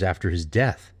 years after his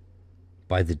death,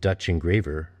 by the Dutch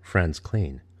engraver Frans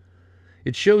Klein.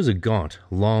 It shows a gaunt,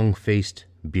 long-faced,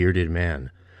 bearded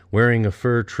man, wearing a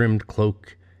fur-trimmed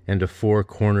cloak and a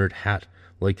four-cornered hat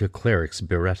like a cleric's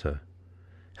biretta.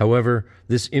 However,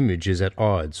 this image is at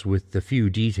odds with the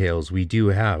few details we do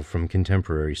have from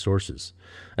contemporary sources.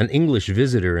 An English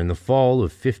visitor in the fall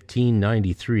of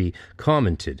 1593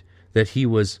 commented that he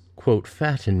was, quote,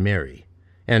 fat and merry,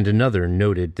 and another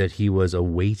noted that he was a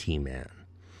weighty man.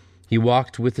 He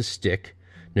walked with a stick,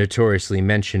 notoriously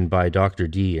mentioned by Dr.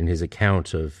 Dee in his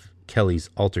account of Kelly's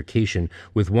altercation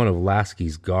with one of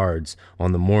Lasky's guards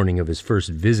on the morning of his first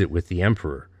visit with the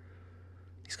Emperor.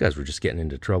 These guys were just getting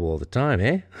into trouble all the time,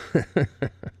 eh?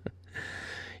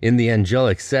 In the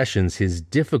angelic sessions, his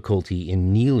difficulty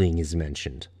in kneeling is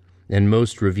mentioned, and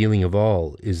most revealing of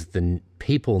all is the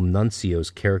papal nuncio's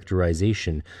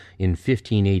characterization in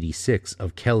 1586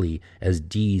 of Kelly as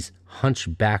Dee's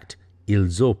hunchbacked Il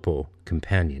Zoppo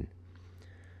companion.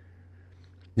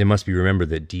 It must be remembered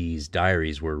that Dee's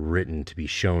diaries were written to be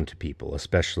shown to people,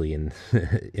 especially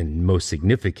in most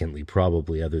significantly,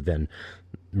 probably other than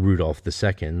Rudolph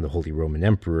II, the Holy Roman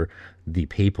Emperor, the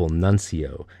papal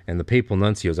nuncio. And the papal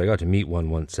nuncios, I got to meet one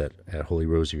once at Holy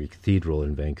Rosary Cathedral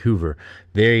in Vancouver.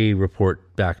 They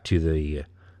report back to the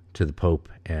Pope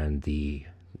and the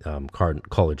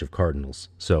College of Cardinals.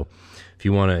 So if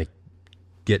you want to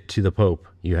get to the Pope,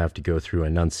 you have to go through a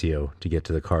nuncio to get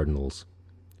to the cardinals,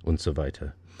 und so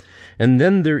weiter. And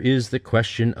then there is the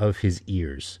question of his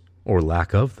ears, or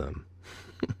lack of them.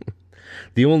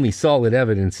 The only solid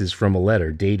evidence is from a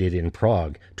letter dated in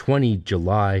Prague, 20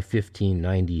 July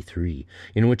 1593,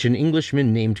 in which an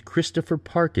Englishman named Christopher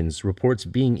Parkins reports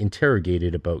being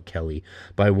interrogated about Kelly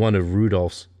by one of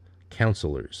Rudolph's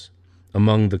counselors.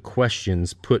 Among the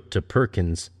questions put to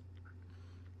Perkins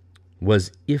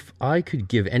was if I could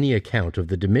give any account of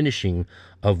the diminishing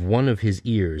of one of his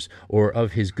ears or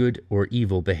of his good or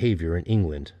evil behavior in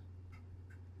England.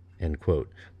 End quote.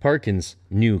 Parkins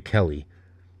knew Kelly.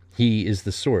 He is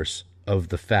the source of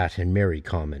the fat and merry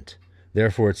comment.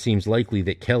 Therefore, it seems likely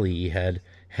that Kelly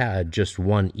had just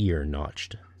one ear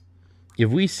notched. If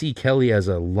we see Kelly as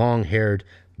a long-haired,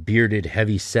 bearded,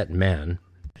 heavy-set man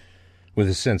with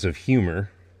a sense of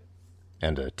humor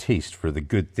and a taste for the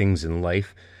good things in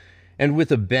life, and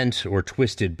with a bent or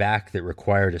twisted back that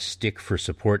required a stick for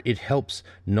support, it helps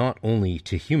not only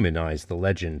to humanize the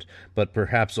legend, but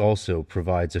perhaps also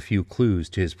provides a few clues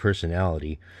to his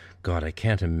personality. God, I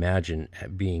can't imagine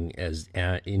being as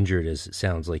injured as it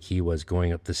sounds like he was,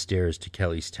 going up the stairs to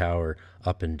Kelly's Tower,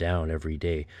 up and down every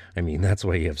day. I mean, that's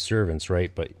why you have servants,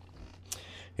 right? But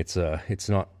it's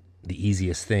not the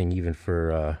easiest thing, even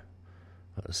for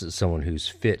someone who's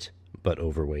fit but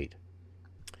overweight.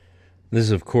 This,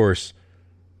 of course,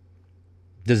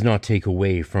 does not take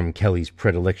away from Kelly's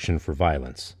predilection for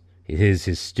violence, his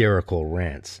hysterical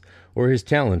rants, or his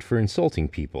talent for insulting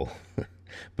people.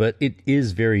 But it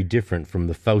is very different from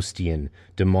the Faustian,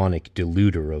 demonic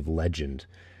deluder of legend.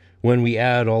 When we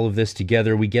add all of this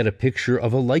together, we get a picture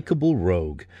of a likable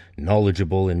rogue,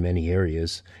 knowledgeable in many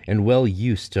areas, and well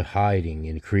used to hiding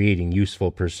and creating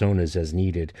useful personas as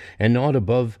needed, and not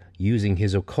above using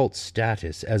his occult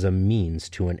status as a means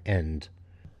to an end.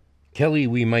 Kelly,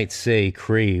 we might say,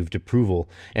 craved approval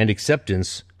and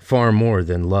acceptance far more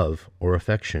than love or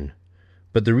affection.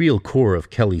 But the real core of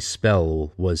Kelly's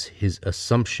spell was his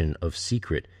assumption of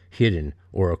secret, hidden,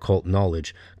 or occult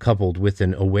knowledge, coupled with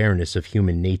an awareness of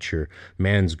human nature,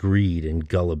 man's greed and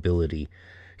gullibility.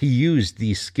 He used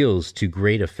these skills to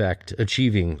great effect,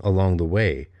 achieving, along the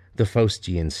way, the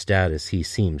Faustian status he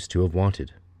seems to have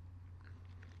wanted.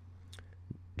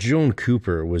 Joan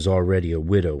Cooper was already a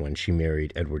widow when she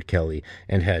married Edward Kelly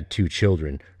and had 2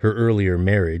 children. Her earlier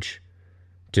marriage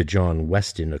to John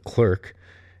Weston, a clerk,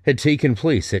 had taken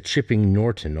place at Chipping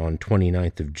Norton on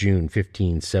 29th of June,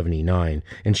 1579,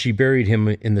 and she buried him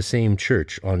in the same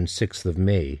church on 6th of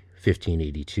May,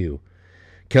 1582.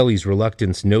 Kelly's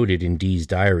reluctance, noted in Dee's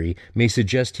diary, may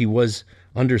suggest he was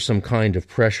under some kind of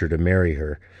pressure to marry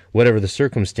her. Whatever the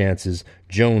circumstances,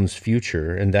 Joan's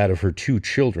future and that of her 2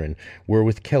 children were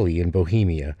with Kelly in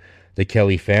Bohemia. The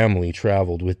Kelly family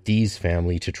traveled with Dee's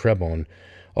family to Trebon,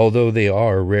 although they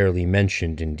are rarely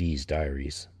mentioned in Dee's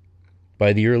diaries.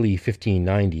 By the early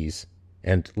 1590s,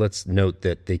 and let's note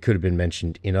that they could have been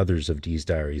mentioned in others of Dee's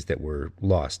diaries that were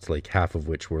lost, like half of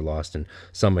which were lost, and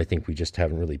some I think we just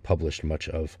haven't really published much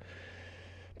of.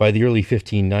 By the early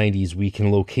 1590s, we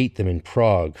can locate them in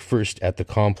Prague, first at the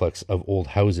complex of old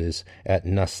houses at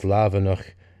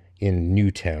Naslavenach in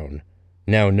Newtown,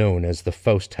 now known as the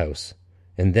Faust House,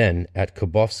 and then at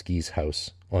Kobovsky's house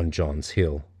on John's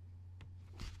Hill.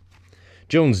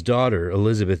 Joan's daughter,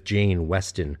 Elizabeth Jane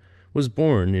Weston, was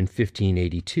born in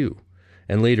 1582,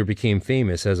 and later became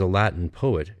famous as a Latin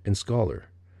poet and scholar.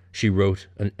 She wrote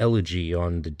an elegy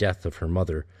on the death of her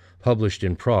mother, published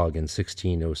in Prague in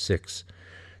 1606.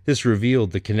 This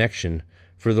revealed the connection,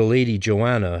 for the Lady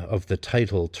Joanna of the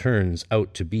title turns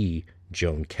out to be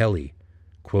Joan Kelly,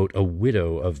 quote, a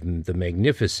widow of the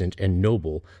magnificent and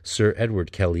noble Sir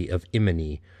Edward Kelly of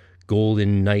Imeny,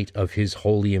 golden knight of his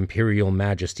holy imperial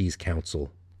majesty's council.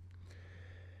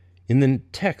 In the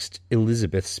text,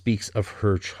 Elizabeth speaks of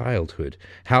her childhood,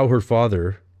 how her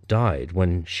father died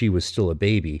when she was still a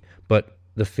baby, but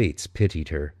the fates pitied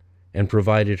her, and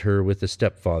provided her with a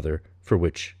stepfather, for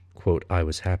which, quote, I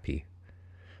was happy.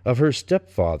 Of her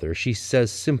stepfather, she says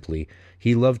simply,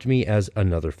 he loved me as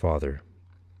another father.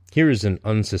 Here is an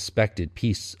unsuspected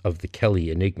piece of the Kelly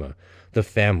enigma, the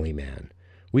family man.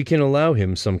 We can allow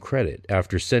him some credit,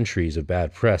 after centuries of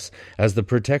bad press, as the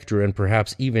protector and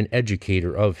perhaps even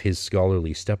educator of his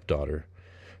scholarly stepdaughter.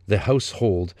 The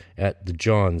household at the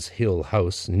John's Hill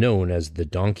house, known as the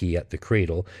Donkey at the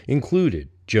Cradle, included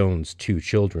Joan's 2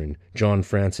 children, John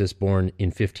Francis, born in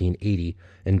 1580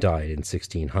 and died in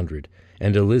 1600,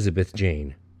 and Elizabeth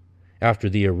Jane. After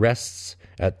the arrests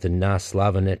at the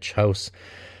Naslavenich house,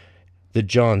 the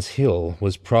John's Hill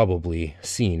was probably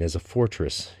seen as a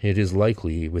fortress. It is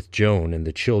likely with Joan and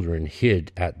the children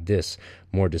hid at this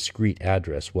more discreet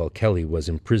address while Kelly was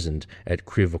imprisoned at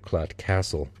Krivoklat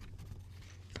Castle.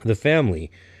 The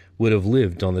family would have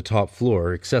lived on the top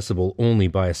floor, accessible only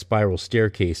by a spiral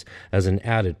staircase as an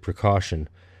added precaution.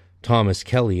 Thomas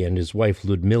Kelly and his wife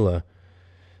Ludmilla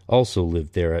also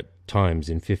lived there at times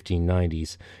in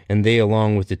 1590s, and they,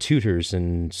 along with the tutors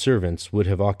and servants, would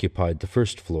have occupied the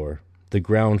first floor. The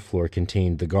ground floor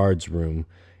contained the guard's room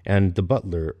and the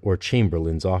butler or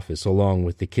chamberlain's office, along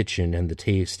with the kitchen and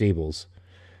the stables.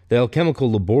 The alchemical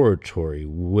laboratory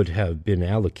would have been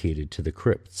allocated to the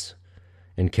crypts,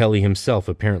 and Kelly himself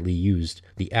apparently used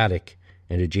the attic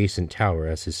and adjacent tower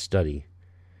as his study.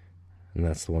 and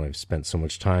that's the one I've spent so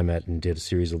much time at and did a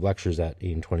series of lectures at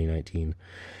in 2019.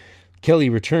 Kelly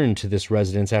returned to this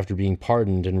residence after being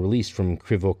pardoned and released from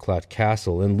Krivoklat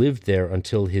Castle and lived there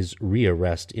until his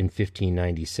rearrest in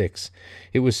 1596.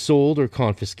 It was sold or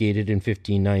confiscated in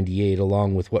 1598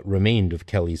 along with what remained of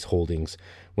Kelly's holdings.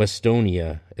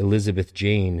 Westonia, Elizabeth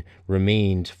Jane,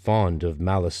 remained fond of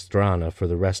Malestroina for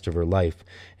the rest of her life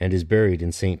and is buried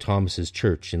in St. Thomas's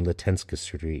Church in Letenska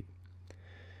Street.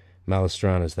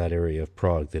 Malestroina is that area of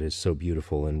Prague that is so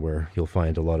beautiful and where you'll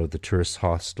find a lot of the tourist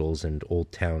hostels and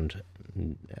old town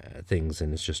things,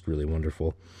 and it's just really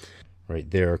wonderful. Right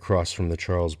there across from the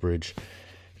Charles Bridge.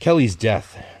 Kelly's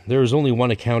death. There is only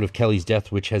one account of Kelly's death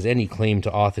which has any claim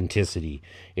to authenticity.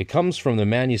 It comes from the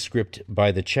manuscript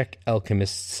by the Czech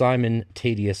alchemist Simon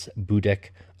Tadeusz Budek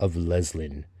of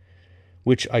Leslin,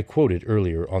 which I quoted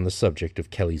earlier on the subject of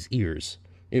Kelly's ears.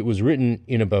 It was written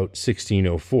in about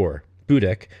 1604.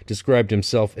 Budek described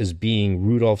himself as being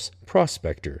Rudolph's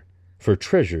prospector for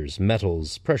treasures,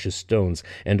 metals, precious stones,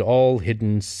 and all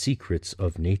hidden secrets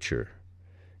of nature.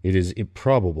 It is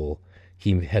improbable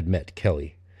he had met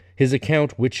Kelly. His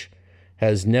account, which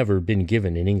has never been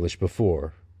given in English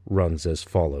before, runs as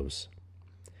follows.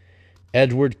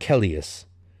 Edward Kellius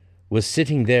was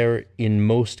sitting there in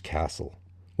Most Castle,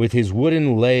 with his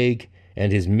wooden leg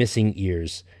and his missing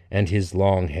ears and his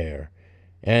long hair,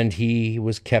 and he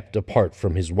was kept apart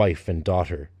from his wife and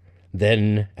daughter.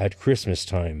 Then, at Christmas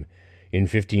time, in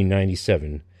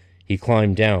 1597, he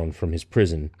climbed down from his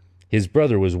prison. His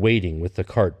brother was waiting with the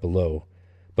cart below,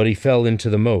 but he fell into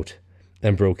the moat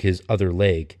and broke his other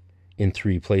leg in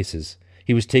 3 places.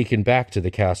 He was taken back to the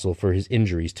castle for his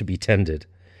injuries to be tended.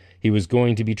 He was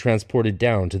going to be transported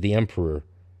down to the emperor,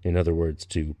 in other words,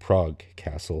 to Prague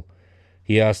Castle.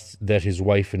 He asked that his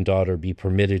wife and daughter be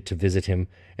permitted to visit him,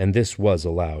 and this was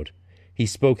allowed. He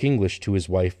spoke English to his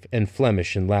wife and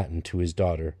Flemish and Latin to his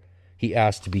daughter. He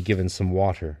asked to be given some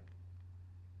water.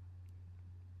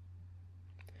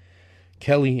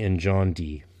 Kelly and John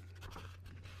Dee.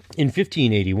 In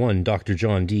 1581, Dr.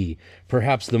 John Dee,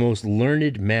 perhaps the most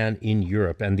learned man in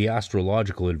Europe and the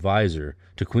astrological advisor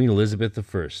to Queen Elizabeth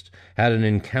I, had an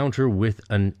encounter with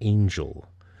an angel.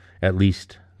 At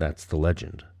least, that's the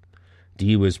legend.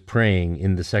 Dee was praying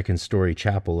in the second-story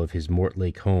chapel of his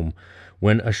Mortlake home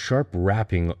when a sharp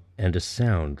rapping and a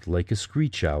sound like a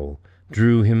screech owl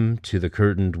drew him to the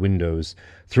curtained windows.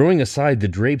 Throwing aside the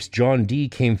drapes, John Dee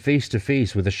came face to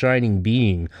face with a shining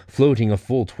being floating a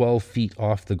full 12 feet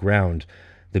off the ground.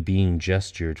 The being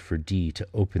gestured for Dee to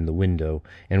open the window,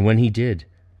 and when he did,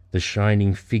 the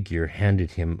shining figure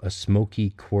handed him a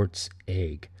smoky quartz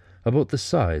egg, about the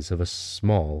size of a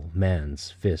small man's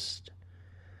fist.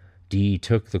 Dee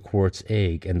took the quartz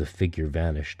egg, and the figure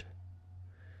vanished.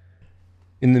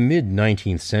 In the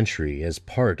mid-19th century, as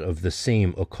part of the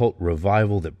same occult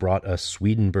revival that brought us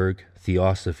Swedenborg,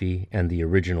 Theosophy, and the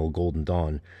original Golden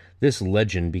Dawn, this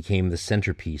legend became the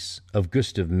centerpiece of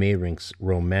Gustav Meyrink's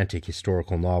romantic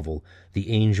historical novel,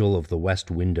 The Angel of the West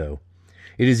Window.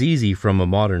 It is easy from a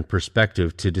modern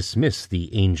perspective to dismiss the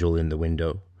angel in the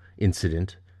window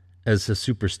incident as a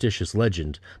superstitious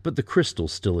legend, but the crystal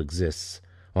still exists,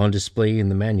 on display in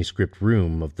the manuscript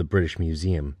room of the British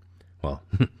Museum. Well,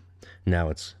 now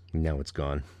it's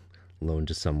gone, loaned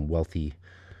to some wealthy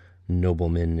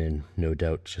nobleman and no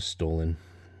doubt just stolen.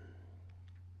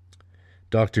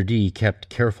 Dr. Dee kept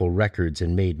careful records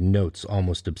and made notes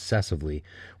almost obsessively.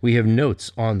 We have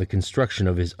notes on the construction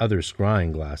of his other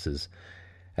scrying glasses,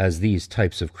 as these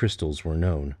types of crystals were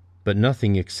known, but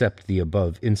nothing except the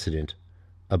above incident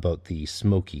about the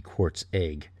smoky quartz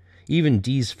egg. Even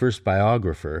Dee's first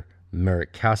biographer,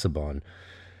 Merrick Casaubon,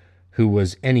 who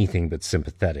was anything but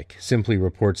sympathetic, simply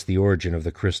reports the origin of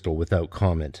the crystal without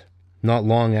comment. Not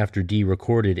long after Dee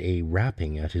recorded a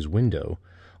rapping at his window,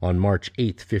 on March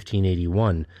 8,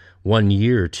 1581, 1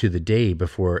 year to the day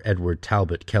before Edward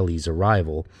Talbot Kelly's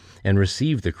arrival, and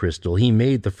received the crystal, he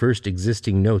made the first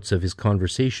existing notes of his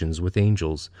conversations with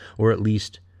angels, or at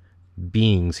least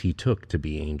beings he took to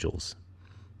be angels.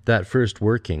 That first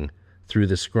working, through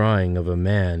the scrying of a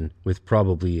man with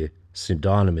probably a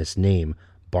pseudonymous name,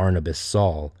 Barnabas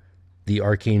Saul, the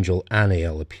archangel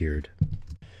Anael appeared.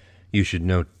 You should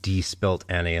note Dee spelt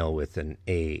Anael with an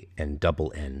A and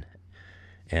double N,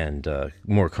 and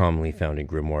more commonly found in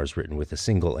grimoires written with a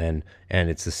single N, and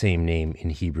it's the same name in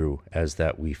Hebrew as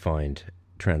that we find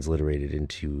transliterated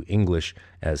into English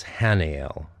as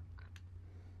Hanael.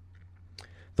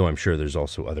 Though I'm sure there's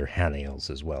also other Hanaels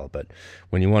as well, but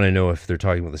when you want to know if they're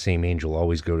talking about the same angel,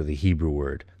 always go to the Hebrew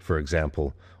word. For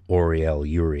example, Oriel,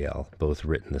 Uriel, both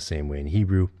written the same way in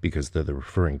Hebrew because they're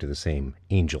referring to the same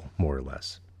angel, more or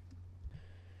less.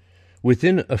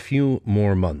 Within a few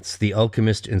more months, the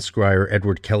alchemist and scryer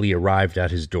Edward Kelly arrived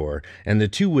at his door, and the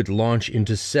two would launch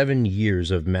into 7 years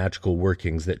of magical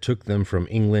workings that took them from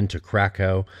England to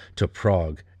Krakow to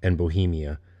Prague and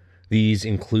Bohemia. These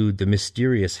include the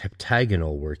mysterious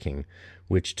heptagonal working,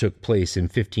 which took place in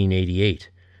 1588,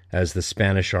 as the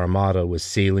Spanish Armada was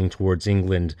sailing towards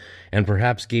England, and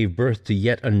perhaps gave birth to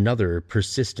yet another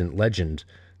persistent legend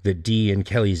that Dee and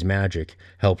Kelly's magic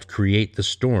helped create the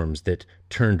storms that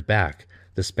turned back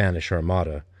the Spanish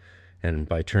Armada. And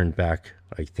by turned back,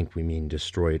 I think we mean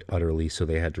destroyed utterly, so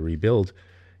they had to rebuild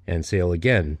and sail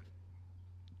again,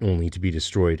 only to be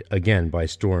destroyed again by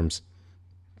storms,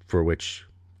 for which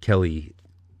Kelly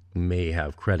may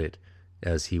have credit,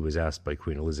 as he was asked by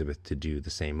Queen Elizabeth to do the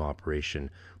same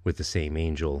operation with the same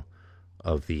angel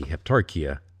of the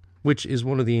Heptarchia, which is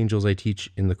one of the angels I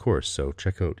teach in the course. So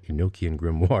check out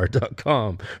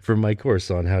EnochianGrimoire.com for my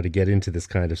course on how to get into this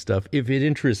kind of stuff if it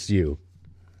interests you.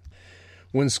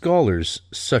 When scholars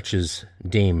such as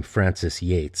Dame Frances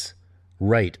Yates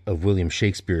write of William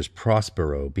Shakespeare's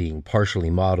Prospero being partially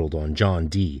modeled on John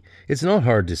Dee, it's not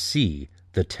hard to see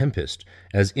The Tempest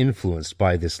as influenced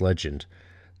by this legend.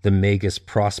 The Magus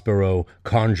Prospero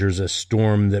conjures a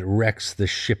storm that wrecks the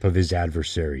ship of his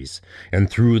adversaries, and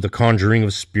through the conjuring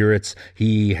of spirits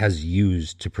he has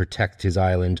used to protect his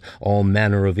island, all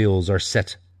manner of ills are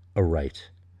set aright.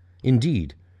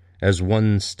 Indeed, as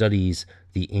one studies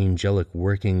the angelic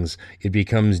workings, it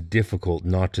becomes difficult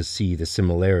not to see the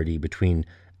similarity between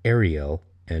Ariel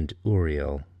and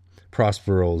Uriel,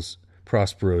 Prospero's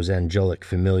angelic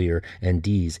familiar and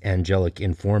Dee's angelic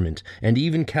informant, and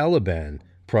even Caliban,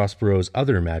 Prospero's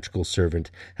other magical servant,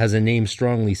 has a name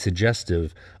strongly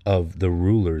suggestive of the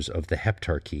rulers of the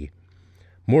Heptarchy.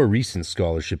 More recent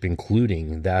scholarship,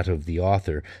 including that of the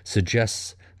author,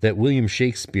 suggests that William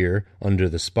Shakespeare, under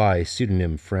the spy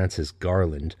pseudonym Francis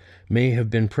Garland, may have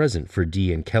been present for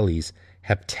Dee and Kelly's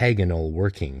heptagonal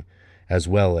working, as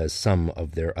well as some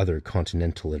of their other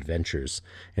continental adventures.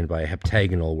 And by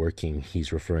heptagonal working,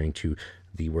 he's referring to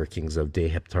the workings of De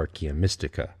Heptarchia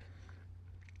Mystica.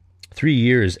 3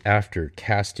 years after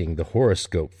casting the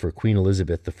horoscope for Queen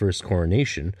Elizabeth I's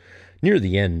coronation, near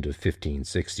the end of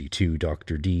 1562,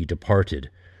 Dr. Dee departed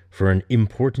for an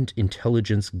important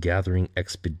intelligence-gathering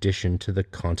expedition to the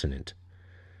continent.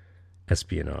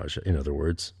 Espionage, in other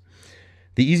words.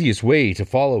 The easiest way to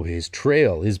follow his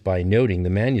trail is by noting the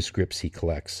manuscripts he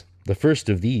collects. The first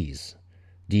of these,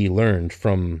 Dee learned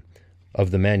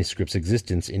of the manuscript's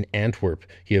existence in Antwerp.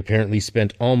 He apparently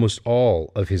spent almost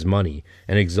all of his money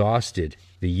and exhausted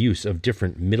the use of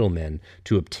different middlemen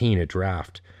to obtain a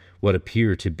draft. What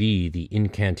appear to be the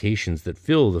incantations that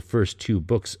fill the first 2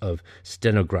 books of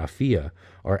Stenographia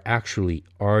are actually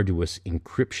arduous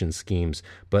encryption schemes,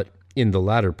 but in the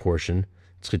latter portion,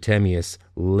 Trithemius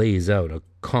lays out a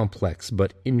complex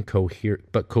but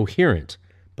coherent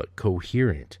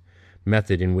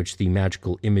method in which the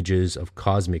magical images of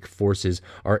cosmic forces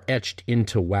are etched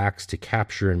into wax to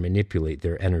capture and manipulate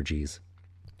their energies.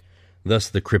 Thus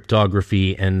the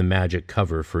cryptography and the magic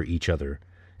cover for each other,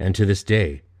 and to this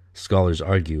day, scholars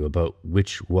argue about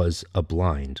which was a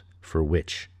blind for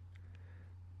which.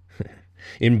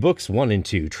 In books 1 and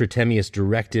 2, Trithemius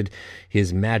directed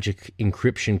his magic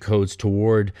encryption codes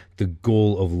toward the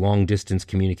goal of long-distance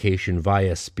communication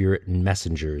via spirit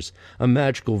messengers, a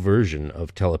magical version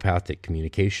of telepathic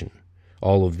communication.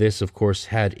 All of this, of course,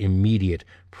 had immediate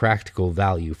practical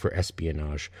value for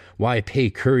espionage. Why pay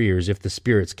couriers if the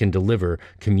spirits can deliver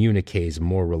communiques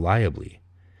more reliably?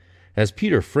 As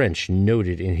Peter French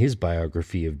noted in his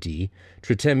biography of Dee,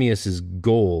 Trithemius's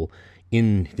goal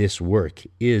in this work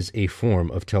is a form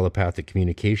of telepathic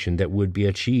communication that would be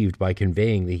achieved by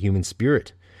conveying the human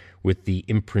spirit with the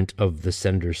imprint of the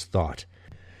sender's thought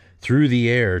through the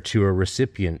air to a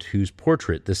recipient whose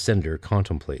portrait the sender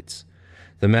contemplates.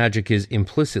 The magic is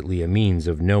implicitly a means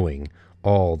of knowing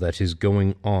all that is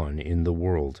going on in the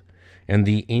world, and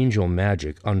the angel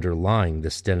magic underlying the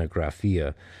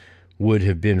Stenographia would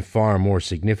have been far more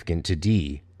significant to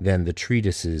Dee than the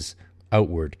treatise's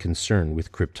outward concern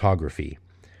with cryptography.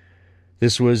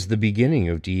 This was the beginning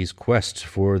of Dee's quest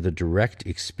for the direct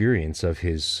experience of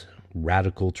his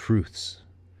radical truths.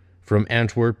 From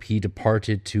Antwerp he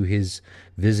departed to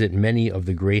visit many of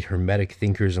the great Hermetic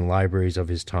thinkers and libraries of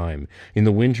his time. In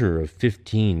the winter of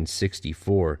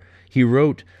 1564, he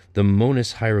wrote the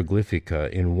Monas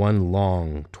Hieroglyphica in one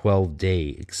long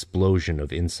 12-day explosion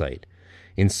of insight.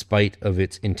 In spite of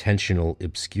its intentional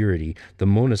obscurity, the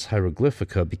Monas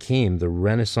Hieroglyphica became the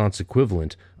Renaissance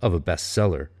equivalent of a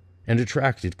bestseller and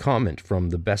attracted comment from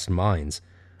the best minds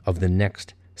of the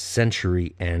next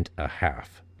century and a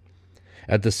half.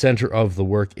 At the center of the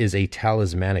work is a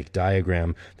talismanic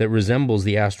diagram that resembles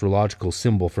the astrological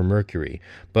symbol for Mercury,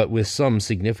 but with some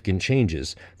significant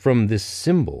changes. From this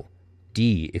symbol,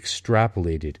 Dee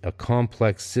extrapolated a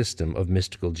complex system of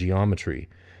mystical geometry,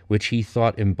 which he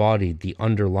thought embodied the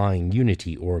underlying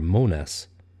unity or monas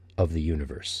of the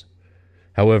universe.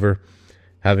 However,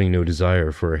 having no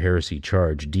desire for a heresy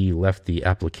charge, Dee left the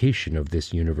application of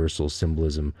this universal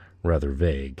symbolism rather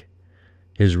vague.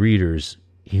 His readers,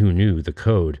 who knew the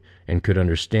code and could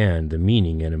understand the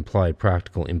meaning and implied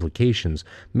practical implications,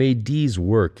 made Dee's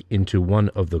work into one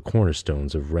of the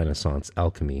cornerstones of Renaissance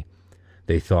alchemy.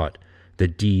 They thought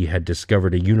that Dee had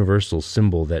discovered a universal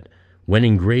symbol that, when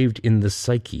engraved in the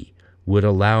psyche, would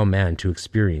allow man to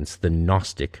experience the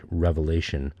Gnostic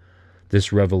revelation.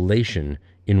 This revelation,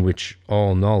 in which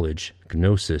all knowledge,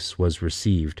 gnosis, was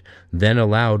received, then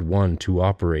allowed one to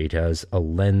operate as a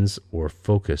lens or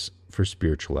focus for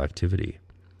spiritual activity.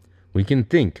 We can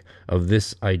think of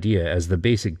this idea as the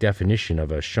basic definition of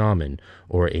a shaman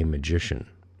or a magician.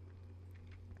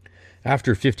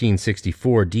 After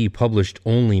 1564, Dee published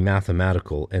only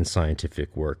mathematical and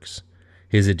scientific works.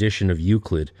 His edition of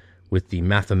Euclid, with the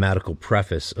mathematical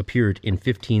preface, appeared in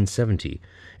 1570,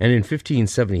 and in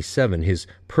 1577 his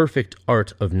Perfect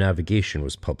Art of Navigation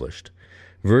was published.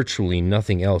 Virtually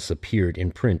nothing else appeared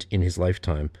in print in his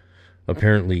lifetime.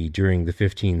 Apparently, during the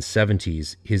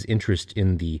 1570s, his interest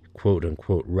in the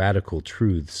quote-unquote radical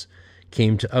truths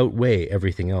came to outweigh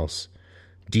everything else.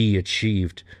 Dee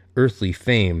achieved earthly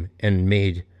fame and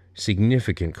made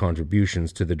significant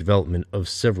contributions to the development of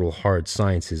several hard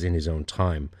sciences in his own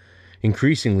time.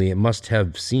 Increasingly, it must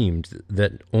have seemed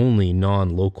that only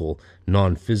non-local,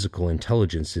 non-physical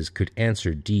intelligences could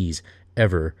answer Dee's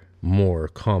ever more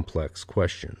complex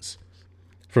questions.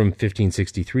 From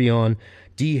 1563 on,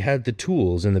 Dee had the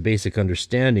tools and the basic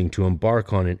understanding to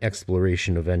embark on an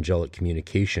exploration of angelic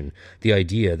communication, the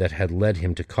idea that had led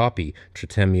him to copy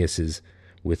Trithemius's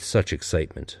with such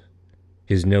excitement.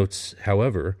 His notes,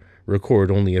 however, record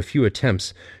only a few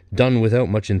attempts done without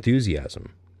much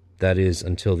enthusiasm. That is,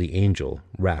 until the angel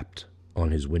rapped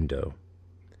on his window.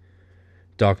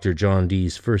 Dr. John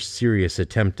Dee's first serious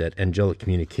attempt at angelic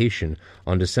communication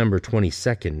on December 22,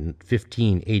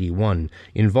 1581,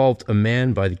 involved a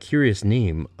man by the curious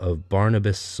name of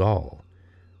Barnabas Saul,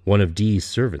 one of Dee's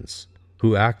servants,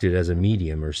 who acted as a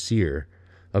medium or seer.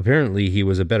 Apparently he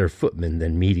was a better footman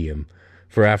than medium,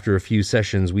 for after a few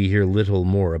sessions we hear little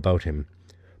more about him.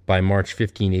 By March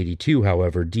 1582,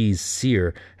 however, Dee's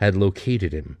seer had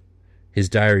located him. His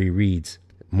diary reads,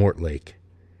 Mortlake,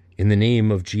 in the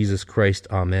name of Jesus Christ,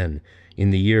 Amen, in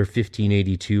the year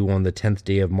 1582, on the 10th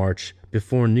day of March,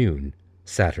 before noon,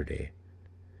 Saturday.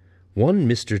 One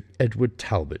Mr. Edward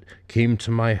Talbot came to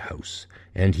my house,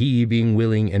 and he being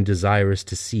willing and desirous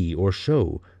to see or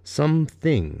show some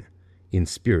thing in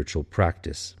spiritual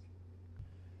practice.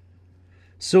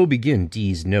 So begin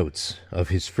Dee's notes of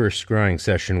his first scrying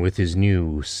session with his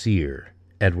new seer,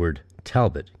 Edward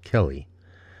Talbot Kelly.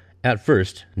 At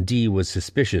first, Dee was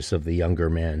suspicious of the younger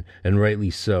man, and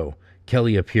rightly so.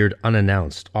 Kelly appeared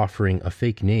unannounced, offering a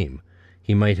fake name.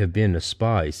 He might have been a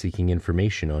spy seeking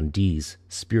information on Dee's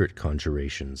spirit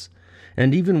conjurations,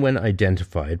 and even when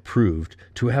identified, proved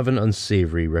to have an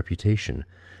unsavory reputation.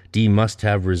 Dee must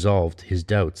have resolved his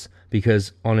doubts,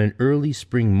 because on an early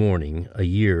spring morning, a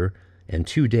year and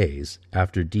 2 days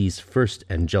after Dee's first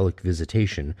angelic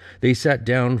visitation, they sat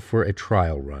down for a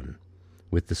trial run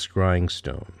with the scrying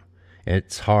stone. And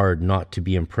it's hard not to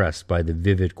be impressed by the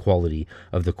vivid quality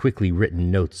of the quickly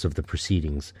written notes of the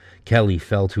proceedings. Kelly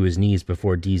fell to his knees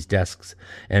before Dee's desks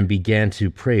and began to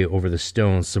pray over the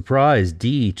stone. Surprised,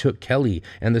 Dee took Kelly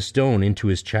and the stone into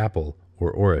his chapel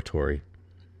or oratory.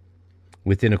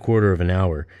 Within a quarter of an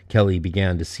hour, Kelly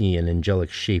began to see an angelic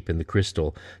shape in the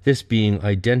crystal, this being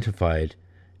identified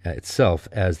itself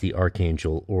as the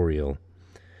Archangel Uriel,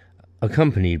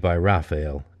 accompanied by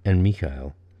Raphael and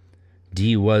Michael.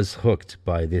 Dee was hooked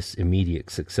by this immediate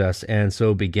success, and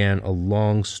so began a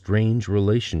long, strange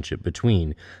relationship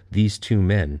between these two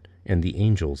men and the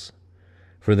angels.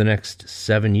 For the next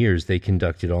 7 years they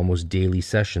conducted almost daily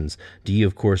sessions. Dee,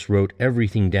 of course, wrote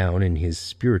everything down in his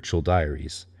spiritual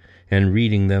diaries, and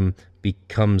reading them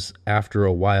becomes after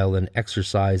a while an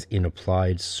exercise in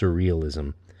applied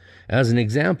surrealism. As an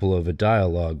example of a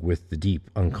dialogue with the deep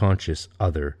unconscious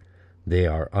other, they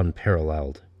are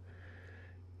unparalleled.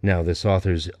 Now, this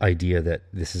author's idea that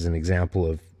this is an example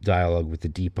of dialogue with the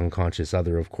deep unconscious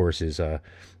other, of course, is a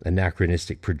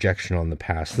anachronistic projection on the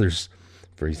past. There's,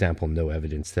 for example, no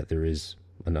evidence that there is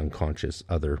an unconscious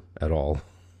other at all.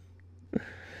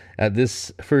 At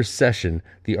this first session,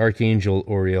 the Archangel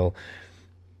Uriel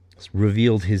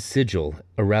revealed his sigil,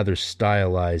 a rather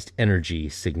stylized energy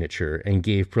signature, and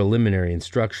gave preliminary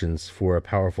instructions for a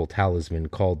powerful talisman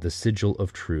called the Sigil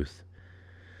of Truth.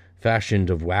 Fashioned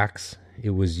of wax,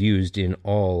 it was used in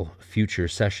all future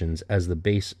sessions as the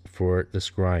base for the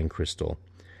scrying crystal.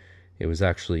 It was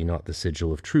actually not the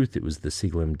Sigil of Truth, it was the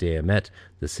Sigilum Dei Met,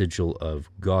 the sigil of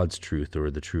God's truth, or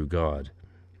the true God.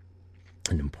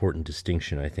 An important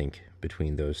distinction, I think,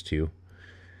 between those two.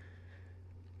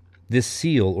 This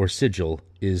seal or sigil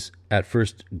is, at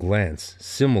first glance,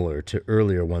 similar to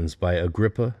earlier ones by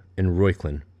Agrippa and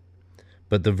Reuchlin,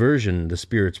 but the version the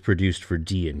spirits produced for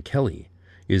Dee and Kelly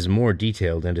is more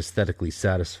detailed and aesthetically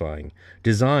satisfying,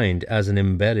 designed as an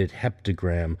embedded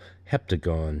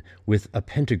heptagon with a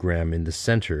pentagram in the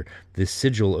center. The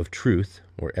Sigil of Truth,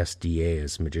 or SDA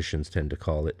as magicians tend to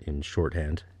call it in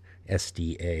shorthand,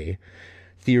 SDA,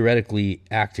 theoretically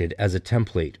acted as a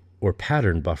template or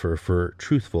pattern buffer for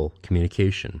truthful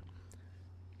communication.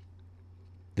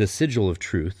 The Sigil of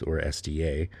Truth, or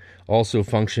SDA, also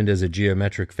functioned as a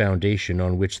geometric foundation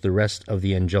on which the rest of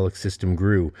the angelic system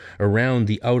grew. Around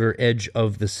the outer edge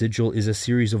of the sigil is a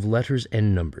series of letters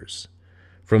and numbers.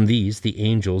 From these, the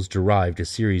angels derived a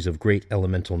series of great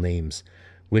elemental names,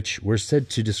 which were said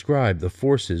to describe the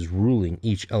forces ruling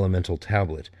each elemental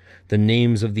tablet. The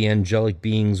names of the angelic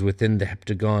beings within the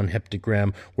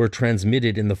heptagram were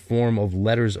transmitted in the form of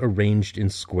letters arranged in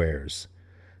squares.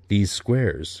 These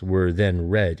squares were then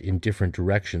read in different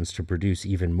directions to produce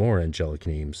even more angelic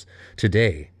names.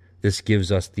 Today, this gives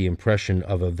us the impression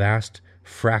of a vast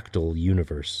fractal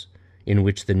universe, in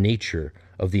which the nature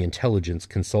of the intelligence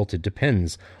consulted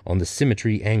depends on the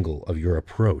symmetry angle of your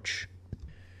approach.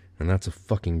 And that's a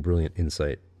fucking brilliant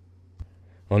insight.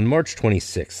 On March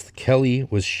 26th, Kelly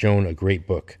was shown a great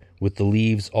book, with the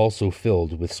leaves also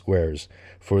filled with squares.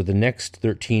 For the next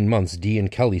 13 months, Dee and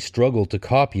Kelly struggled to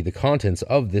copy the contents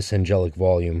of this angelic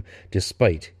volume,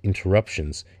 despite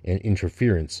interruptions and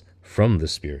interference from the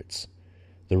spirits.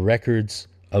 The records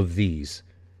of these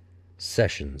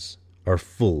sessions are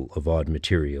full of odd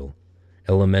material,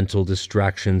 elemental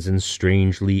distractions, and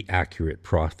strangely accurate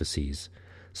prophecies.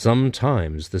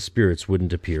 Sometimes the spirits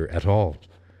wouldn't appear at all,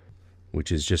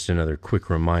 which is just another quick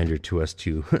reminder to us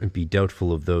to be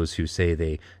doubtful of those who say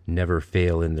they never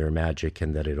fail in their magic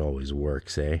and that it always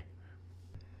works, eh?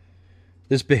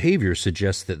 This behavior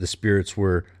suggests that the spirits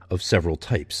were of several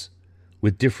types,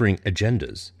 with differing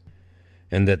agendas,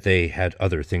 and that they had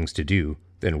other things to do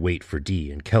than wait for Dee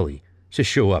and Kelly to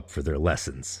show up for their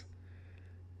lessons.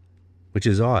 Which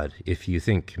is odd. If you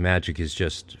think magic is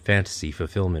just fantasy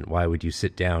fulfillment, why would you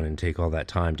sit down and take all that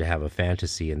time to have a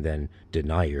fantasy and then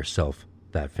deny yourself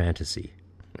that fantasy?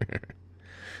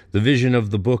 The vision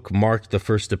of the book marked the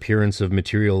first appearance of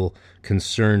material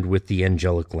concerned with the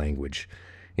angelic language.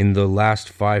 In the last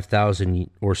 5,000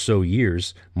 or so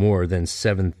years, more than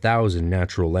 7,000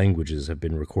 natural languages have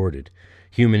been recorded.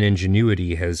 Human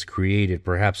ingenuity has created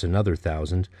perhaps another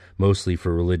 1,000, mostly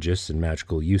for religious and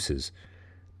magical uses.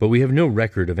 But we have no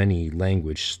record of any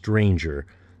language stranger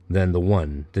than the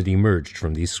one that emerged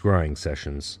from these scrying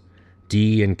sessions.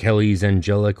 Dee and Kelly's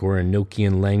angelic or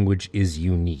Enochian language is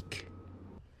unique.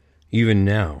 Even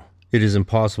now, it is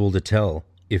impossible to tell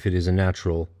if it is a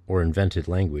natural or invented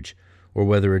language, or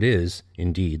whether it is,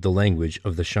 indeed, the language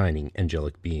of the shining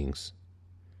angelic beings.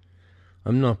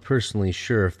 I'm not personally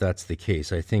sure if that's the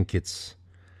case. I think it's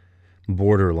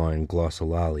borderline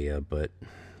glossolalia, but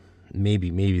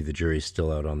maybe the jury's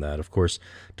still out on that. Of course,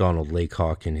 Donald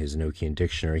Laycock in his Enochian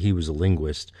dictionary, he was a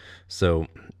linguist, so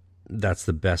that's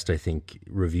the best, I think,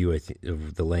 review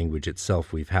of the language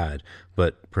itself we've had.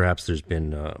 But perhaps there's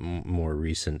been more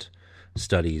recent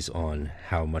studies on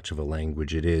how much of a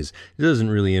language it is. It doesn't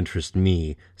really interest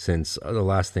me, since the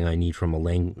last thing I need from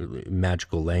a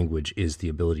magical language is the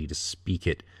ability to speak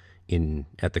it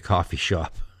at the coffee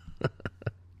shop.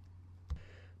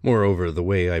 Moreover, the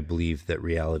way I believe that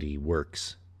reality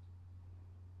works,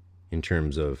 in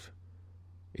terms of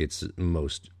its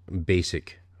most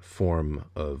basic form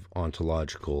of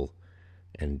ontological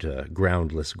and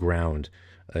groundless ground,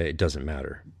 it doesn't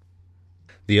matter.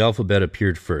 The alphabet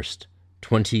appeared first,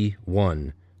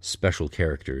 21 special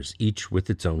characters, each with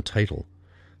its own title.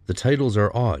 The titles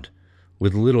are odd,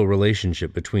 with little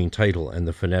relationship between title and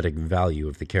the phonetic value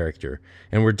of the character,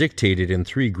 and were dictated in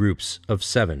 3 groups of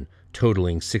 7,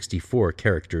 totaling 64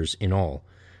 characters in all,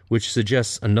 which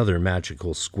suggests another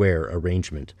magical square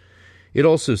arrangement. It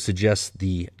also suggests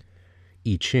the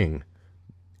I Ching,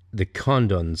 the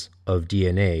Kondons of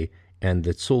DNA, and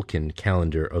the Tzolk'in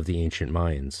calendar of the ancient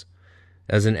Mayans.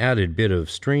 As an added bit of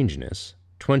strangeness,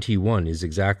 21 is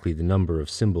exactly the number of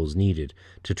symbols needed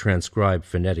to transcribe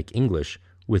phonetic English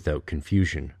without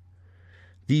confusion.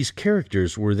 These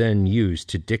characters were then used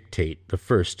to dictate the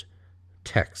first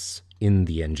texts in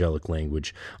the angelic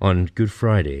language. On Good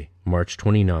Friday, March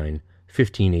 29,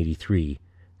 1583,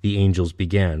 the angels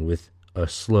began with a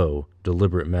slow,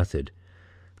 deliberate method.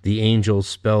 The angels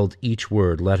spelled each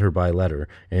word letter by letter,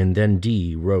 and then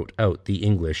Dee wrote out the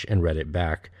English and read it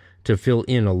back to fill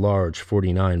in a large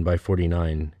 49 by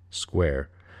 49 square,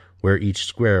 where each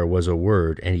square was a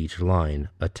word and each line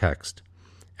a text.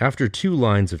 After 2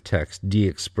 lines of text, Dee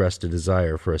expressed a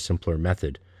desire for a simpler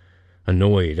method.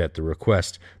 Annoyed at the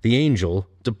request, the angel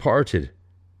departed.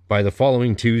 By the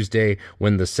following Tuesday,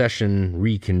 when the session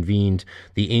reconvened,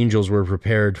 the angels were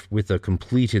prepared with a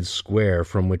completed square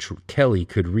from which Kelly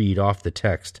could read off the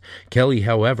text. Kelly,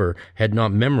 however, had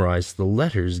not memorized the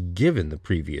letters given the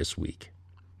previous week.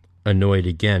 Annoyed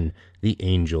again, the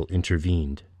angel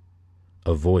intervened.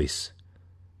 A voice.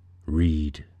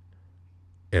 Read.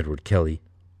 Edward Kelly.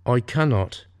 I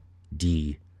cannot.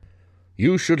 Dee.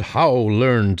 You should how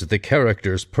learned the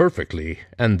characters perfectly,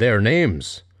 and their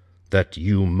names, that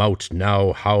you mout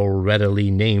now how readily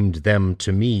named them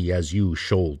to me as you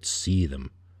should see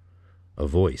them. A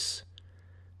voice.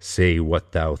 Say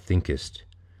what thou thinkest.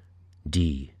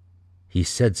 Dee. He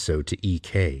said so to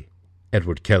E.K.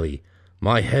 Edward Kelly.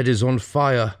 My head is on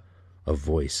fire. A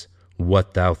voice.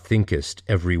 What thou thinkest,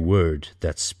 every word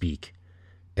that speak.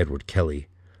 Edward Kelly.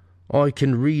 I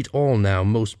can read all now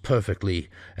most perfectly,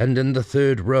 and in the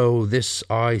 3rd row this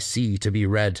I see to be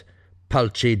read,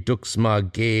 Palce duxma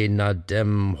ge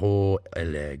nadem ho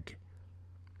eleg.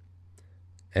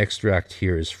 Extract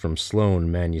here is from Sloane,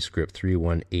 manuscript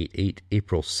 3188,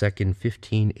 April 2nd,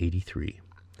 1583.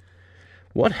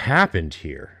 What happened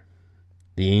here?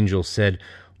 The angel said,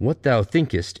 What thou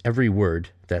thinkest, every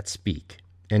word that speak.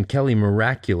 And Kelly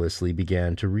miraculously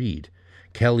began to read.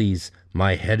 Kelly's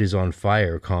 "my head is on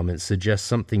fire" comment suggests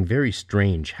something very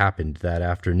strange happened that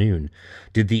afternoon.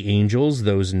 Did the angels,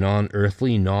 those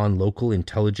non-earthly, non-local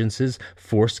intelligences,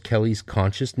 force Kelly's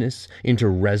consciousness into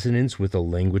resonance with a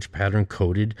language pattern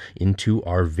coded into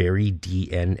our very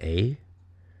DNA?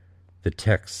 The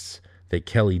texts that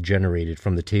Kelly generated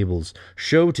from the tables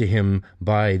shown to him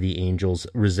by the angels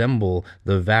resemble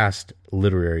the vast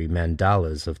literary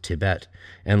mandalas of Tibet,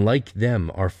 and like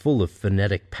them are full of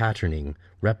phonetic patterning,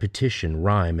 repetition,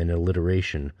 rhyme, and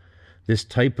alliteration. This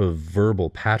type of verbal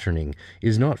patterning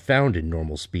is not found in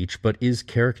normal speech, but is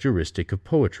characteristic of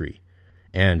poetry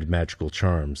and magical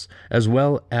charms, as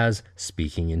well as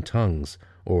speaking in tongues,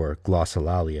 or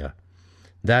glossolalia.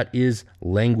 That is,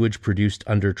 language produced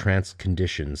under trance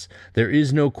conditions. There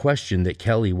is no question that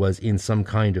Kelly was in some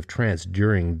kind of trance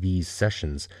during these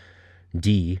sessions.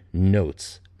 Dee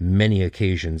notes many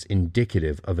occasions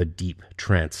indicative of a deep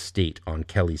trance state on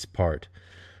Kelly's part.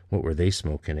 What were they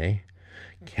smoking, eh?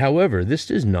 However, this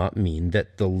does not mean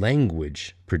that the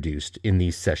language produced in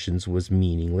these sessions was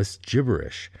meaningless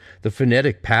gibberish. The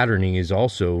phonetic patterning is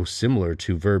also similar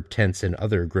to verb tense and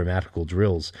other grammatical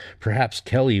drills. Perhaps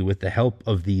Kelly, with the help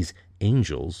of these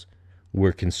angels,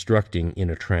 were constructing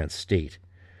in a trance state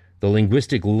the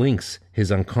linguistic links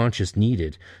his unconscious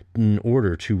needed in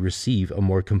order to receive a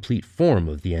more complete form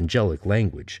of the angelic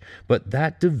language, but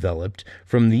that developed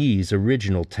from these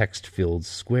original text-filled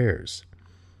squares.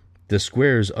 The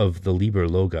squares of the Liber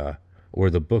Loga, or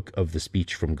the Book of the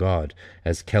Speech from God,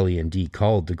 as Kelly and Dee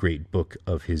called the great book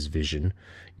of his vision,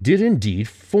 did indeed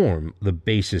form the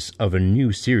basis of a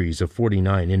new series of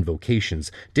 49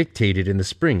 invocations dictated in the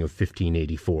spring of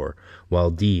 1584,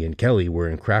 while Dee and Kelly were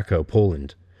in Krakow,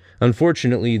 Poland.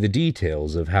 Unfortunately, the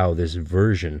details of how this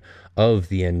version of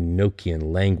the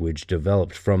Enochian language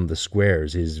developed from the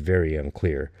squares is very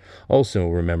unclear. Also,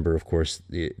 remember, of course,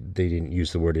 they didn't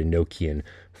use the word Enochian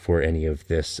for any of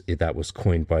this. That was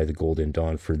coined by the Golden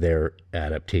Dawn for their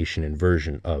adaptation and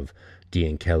version of Dee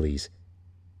and Kelly's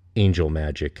Angel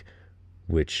Magic,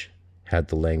 which had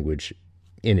the language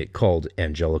in it called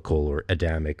angelical or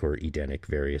Adamic or Edenic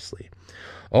variously.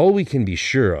 All we can be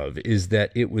sure of is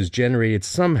that it was generated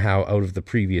somehow out of the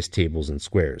previous tables and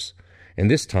squares, and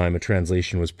this time a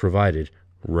translation was provided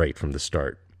right from the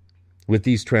start. With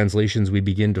these translations, we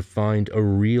begin to find a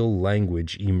real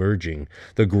language emerging.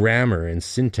 The grammar and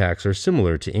syntax are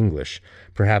similar to English,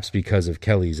 perhaps because of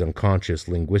Kelly's unconscious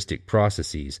linguistic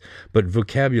processes, but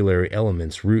vocabulary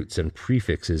elements, roots, and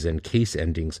prefixes and case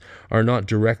endings are not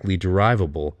directly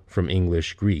derivable from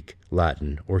English, Greek,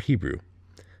 Latin, or Hebrew.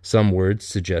 Some words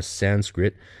suggest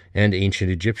Sanskrit and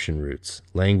ancient Egyptian roots,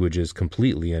 languages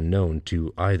completely unknown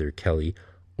to either Kelly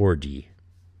or Dee.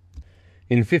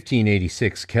 In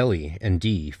 1586, Kelly and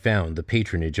Dee found the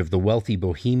patronage of the wealthy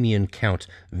Bohemian Count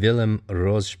Wilhelm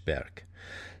Rosberg.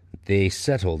 They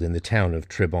settled in the town of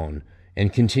Trebon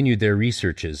and continued their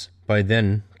researches. By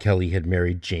then, Kelly had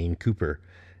married Jane Cooper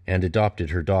and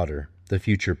adopted her daughter, the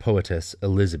future poetess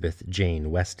Elizabeth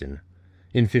Jane Weston.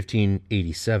 In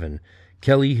 1587,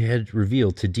 Kelly had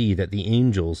revealed to Dee that the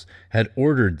angels had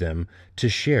ordered them to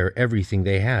share everything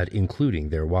they had, including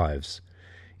their wives.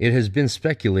 It has been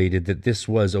speculated that this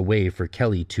was a way for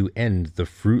Kelly to end the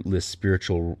fruitless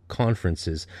spiritual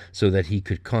conferences so that he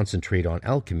could concentrate on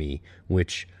alchemy,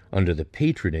 which, under the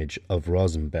patronage of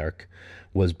Rosenberg,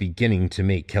 was beginning to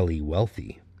make Kelly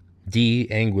wealthy. Dee,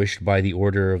 anguished by the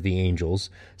order of the angels,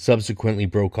 subsequently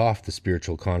broke off the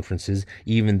spiritual conferences,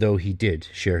 even though he did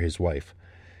share his wife.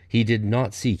 He did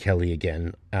not see Kelly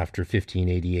again after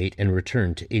 1588 and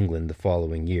returned to England the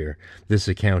following year. This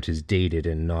account is dated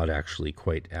and not actually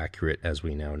quite accurate, as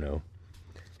we now know.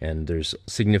 And there's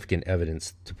significant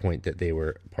evidence to point that they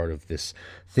were part of this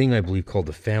thing, I believe, called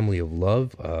the Family of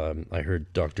Love. I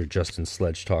heard Dr. Justin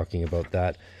Sledge talking about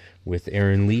that with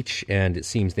Aaron Leach, and it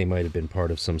seems they might have been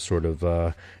part of some sort of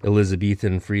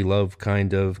Elizabethan free love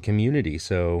kind of community.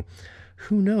 So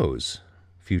who knows?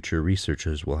 Future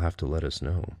researchers will have to let us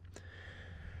know.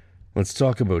 Let's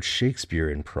talk about Shakespeare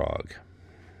in Prague.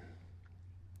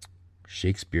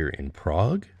 Shakespeare in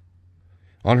Prague?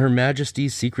 On Her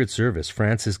Majesty's Secret Service,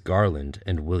 Francis Garland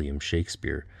and William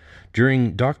Shakespeare.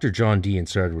 During Dr. John Dee and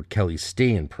Sir Edward Kelly's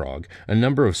stay in Prague, a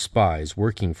number of spies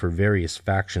working for various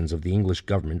factions of the English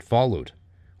government followed,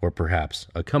 or perhaps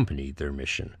accompanied their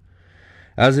mission.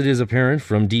 As it is apparent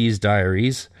from Dee's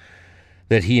diaries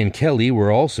that he and Kelly were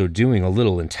also doing a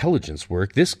little intelligence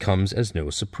work, this comes as no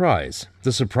surprise.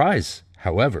 The surprise,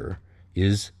 however,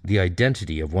 is the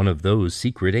identity of one of those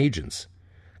secret agents.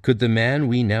 Could the man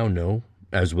we now know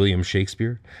as William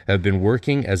Shakespeare have been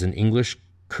working as an English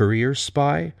courier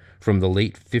spy from the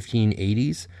late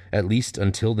 1580s, at least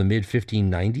until the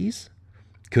mid-1590s?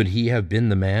 Could he have been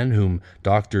the man whom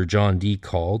Dr. John Dee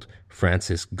called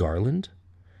Francis Garland,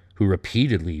 who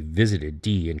repeatedly visited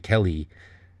Dee and Kelly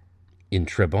in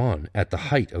Trebon at the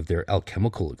height of their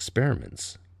alchemical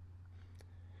experiments?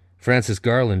 Francis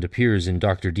Garland appears in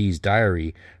Dr. Dee's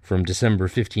diary from December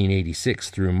 1586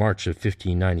 through March of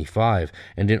 1595,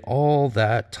 and in all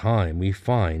that time we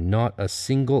find not a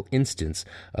single instance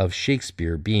of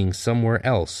Shakespeare being somewhere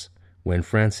else when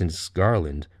Francis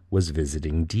Garland was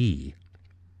visiting Dee.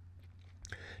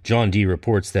 John Dee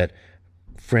reports that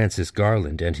Francis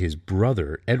Garland and his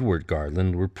brother Edward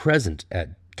Garland were present at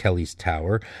Kelly's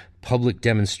Tower public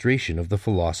demonstration of the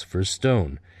Philosopher's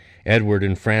Stone. Edward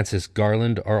and Francis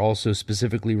Garland are also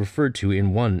specifically referred to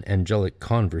in one angelic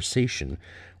conversation,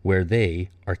 where they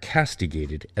are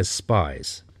castigated as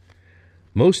spies.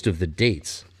 Most of the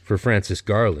dates for Francis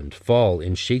Garland fall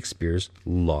in Shakespeare's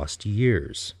lost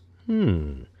years.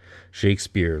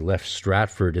 Shakespeare left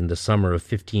Stratford in the summer of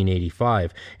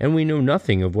 1585, and we know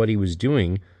nothing of what he was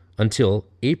doing until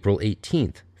April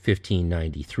 18th,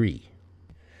 1593,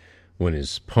 when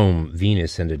his poem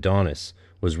Venus and Adonis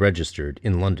was registered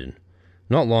in London.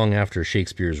 Not long after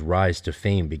Shakespeare's rise to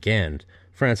fame began,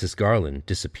 Francis Garland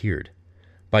disappeared.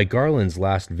 By Garland's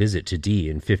last visit to Dee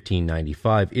in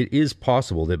 1595, it is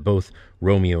possible that both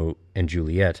Romeo and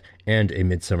Juliet and A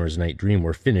Midsummer's Night Dream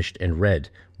were finished and read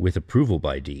with approval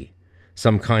by Dee.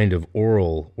 Some kind of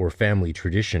oral or family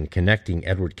tradition connecting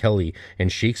Edward Kelly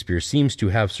and Shakespeare seems to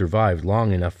have survived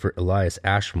long enough for Elias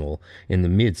Ashmole in the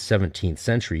mid-17th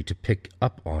century to pick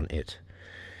up on it.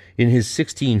 In his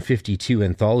 1652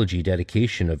 anthology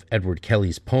dedication of Edward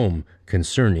Kelly's poem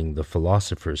concerning the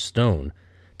Philosopher's Stone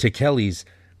to Kelly's,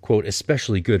 quote,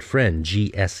 especially good friend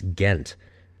G.S. Ghent,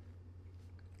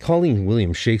 calling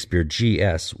William Shakespeare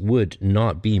G.S. would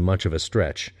not be much of a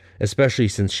stretch, especially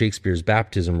since Shakespeare's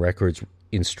baptism records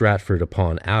in Stratford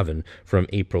upon Avon from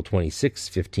April 26,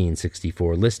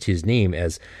 1564, list his name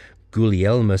as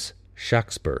Gulielmus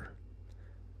Shaxper.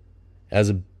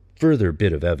 As a further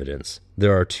bit of evidence,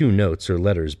 there are two notes or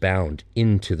letters bound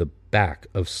into the back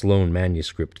of Sloane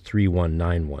Manuscript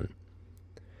 3191,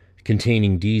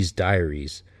 containing Dee's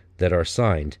diaries that are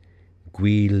signed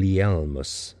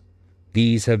Gulielmus.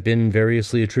 These have been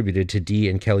variously attributed to Dee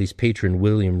and Kelly's patron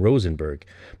William Rosenberg,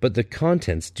 but the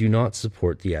contents do not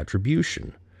support the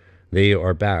attribution. They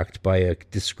are backed by a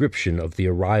description of the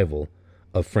arrival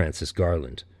of Francis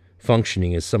Garland,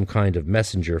 functioning as some kind of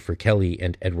messenger for Kelly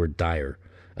and Edward Dyer,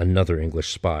 another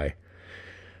English spy.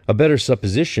 A better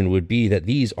supposition would be that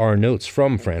these are notes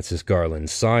from Francis Garland,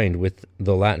 signed with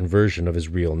the Latin version of his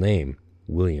real name,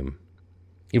 William.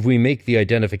 If we make the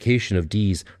identification of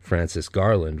Dee's Francis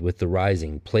Garland with the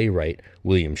rising playwright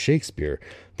William Shakespeare,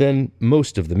 then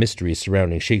most of the mysteries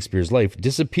surrounding Shakespeare's life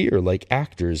disappear like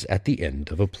actors at the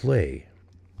end of a play.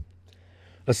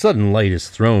 A sudden light is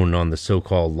thrown on the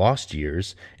so-called lost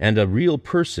years, and a real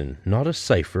person, not a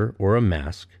cipher or a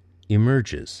mask,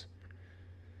 emerges.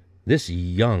 This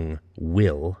young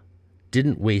Will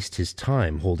didn't waste his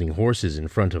time holding horses in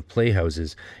front of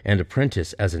playhouses and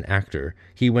apprentice as an actor.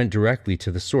 He went directly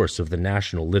to the source of the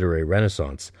national literary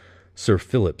renaissance, Sir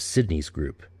Philip Sidney's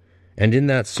group. And in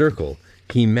that circle,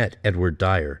 he met Edward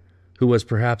Dyer, who was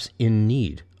perhaps in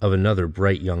need of another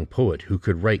bright young poet who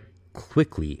could write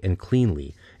quickly and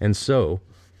cleanly, and so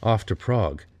off to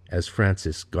Prague as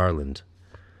Francis Garland.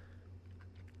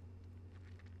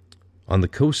 On the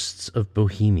coasts of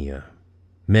Bohemia,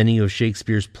 many of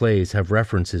Shakespeare's plays have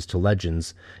references to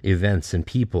legends, events, and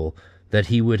people that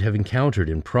he would have encountered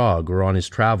in Prague or on his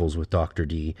travels with Dr.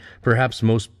 Dee. Perhaps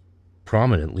most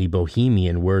prominently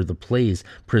Bohemian were the plays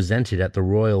presented at the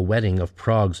royal wedding of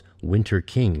Prague's Winter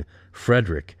King,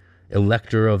 Frederick,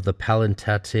 Elector of the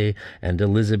Palatinate, and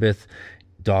Elizabeth,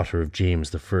 daughter of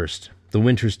James I. The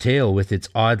Winter's Tale with its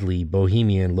oddly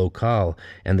Bohemian locale,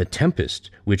 and The Tempest,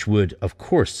 which would, of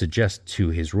course, suggest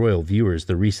to his royal viewers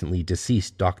the recently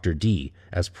deceased Dr. Dee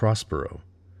as Prospero.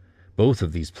 Both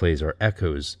of these plays are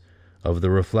echoes of the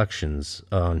reflections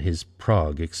on his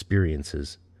Prague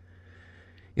experiences.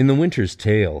 In The Winter's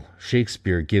Tale,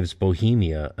 Shakespeare gives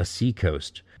Bohemia a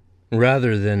seacoast.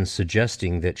 Rather than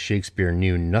suggesting that Shakespeare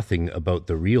knew nothing about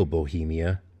the real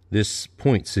Bohemia, this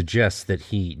point suggests that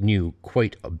he knew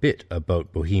quite a bit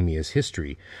about Bohemia's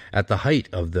history. At the height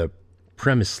of the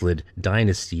Premuslid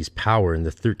dynasty's power in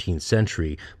the 13th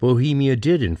century, Bohemia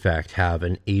did in fact have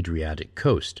an Adriatic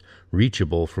coast,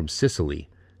 reachable from Sicily,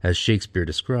 as Shakespeare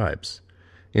describes.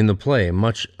 In the play,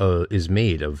 much is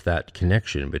made of that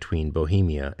connection between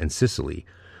Bohemia and Sicily,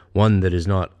 one that is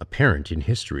not apparent in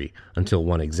history until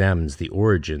one examines the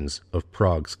origins of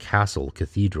Prague's castle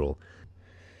cathedral.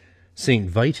 Saint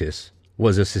Vitus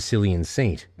was a Sicilian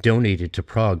saint donated to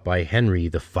Prague by Henry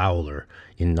the Fowler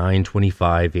in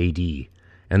 925 AD,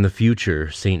 and the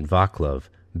future Saint Vaclav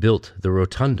built the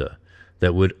rotunda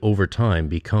that would over time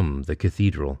become the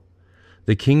cathedral.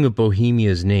 The king of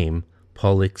Bohemia's name,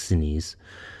 Polixenes,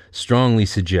 strongly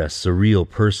suggests a real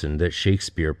person that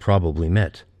Shakespeare probably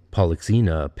met,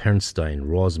 Polyxena Pernstein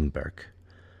Rosenberg.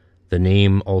 The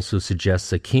name also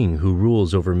suggests a king who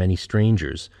rules over many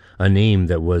strangers, a name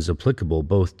that was applicable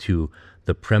both to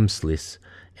the Premslis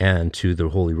and to the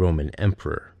Holy Roman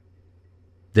Emperor.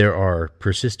 There are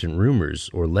persistent rumors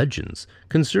or legends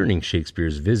concerning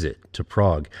Shakespeare's visit to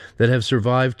Prague that have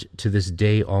survived to this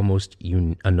day almost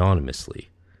anonymously.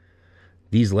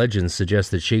 These legends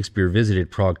suggest that Shakespeare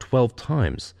visited Prague 12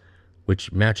 times,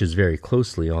 which matches very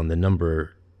closely on the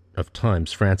number of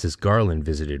times Francis Garland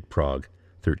visited Prague,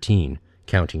 13,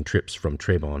 counting trips from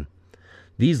Trebon.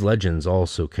 These legends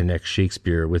also connect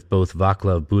Shakespeare with both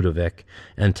Václav Budovec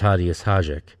and Tadeusz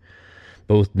Hajek,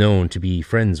 both known to be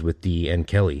friends with Dee and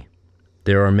Kelly.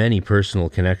 There are many personal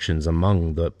connections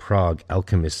among the Prague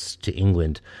alchemists to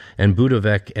England, and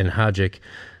Budovec and Hajek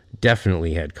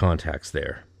definitely had contacts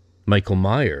there. Michael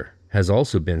Meyer has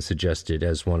also been suggested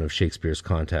as one of Shakespeare's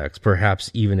contacts,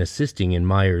 perhaps even assisting in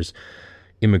Meyer's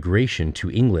immigration to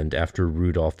England after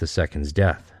Rudolph II's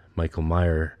death. Michael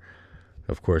Meyer,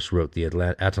 of course, wrote the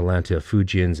Atalanta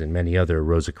Fugians and many other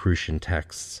Rosicrucian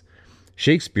texts.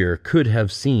 Shakespeare could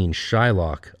have seen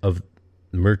Shylock of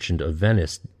Merchant of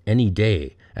Venice any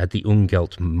day at the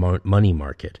Ungelt money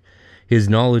market. His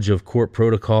knowledge of court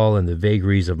protocol and the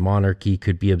vagaries of monarchy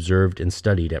could be observed and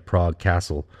studied at Prague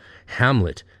Castle.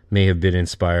 Hamlet may have been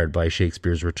inspired by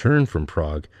Shakespeare's return from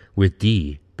Prague, with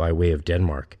Dee by way of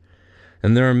Denmark.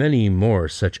 And there are many more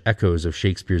such echoes of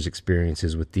Shakespeare's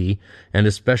experiences with Dee, and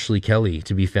especially Kelly,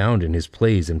 to be found in his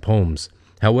plays and poems.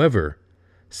 However,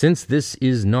 since this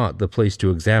is not the place to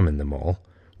examine them all,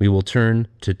 we will turn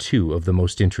to two of the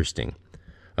most interesting,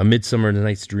 A Midsummer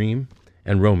Night's Dream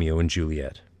and Romeo and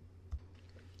Juliet.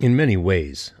 In many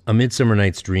ways, A Midsummer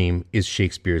Night's Dream is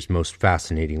Shakespeare's most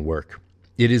fascinating work.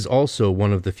 It is also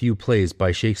one of the few plays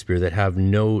by Shakespeare that have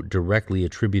no directly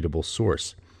attributable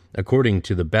source. According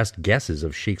to the best guesses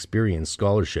of Shakespearean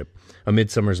scholarship, A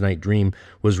Midsummer Night's Dream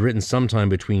was written sometime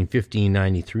between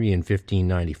 1593 and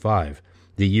 1595,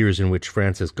 the years in which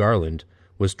Francis Garland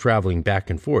was traveling back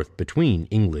and forth between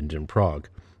England and Prague,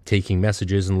 taking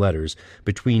messages and letters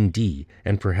between Dee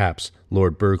and perhaps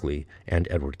Lord Burghley and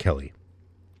Edward Kelly.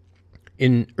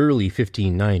 In early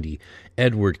 1590,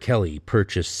 Edward Kelly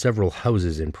purchased several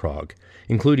houses in Prague,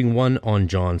 including one on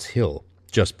John's Hill,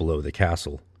 just below the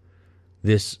castle.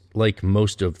 This, like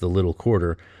most of the little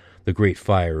quarter, the Great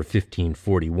Fire of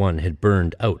 1541 had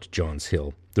burned out John's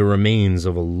Hill, The remains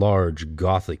of a large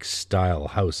Gothic-style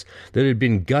house that had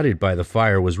been gutted by the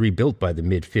fire was rebuilt by the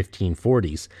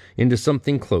mid-1540s into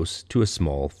something close to a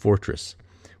small fortress,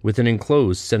 with an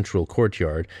enclosed central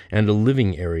courtyard and a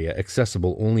living area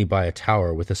accessible only by a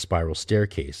tower with a spiral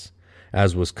staircase.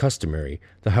 As was customary,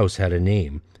 the house had a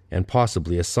name, and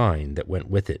possibly a sign that went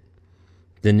with it.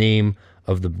 The name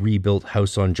of the rebuilt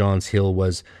house on John's Hill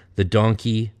was the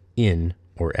Donkey Inn,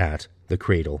 or at the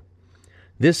Cradle.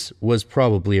 This was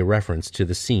probably a reference to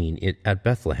the scene at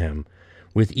Bethlehem,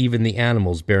 with even the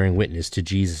animals bearing witness to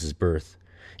Jesus' birth.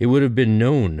 It would have been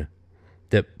known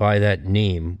that by that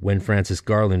name when Francis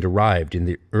Garland arrived in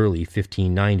the early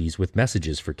 1590s with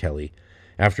messages for Kelly.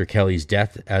 After Kelly's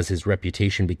death, as his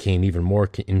reputation became even more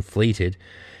inflated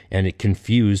and it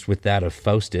confused with that of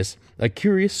Faustus, a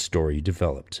curious story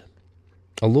developed.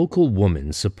 A local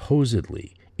woman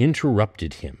supposedly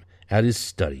interrupted him at his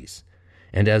studies,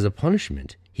 and as a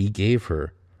punishment, he gave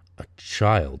her a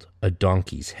child a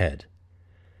donkey's head.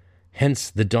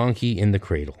 Hence the donkey in the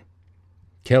cradle.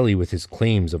 Kelly, with his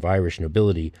claims of Irish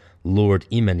nobility, Lord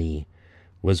Imany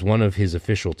was one of his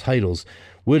official titles,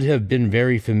 would have been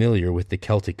very familiar with the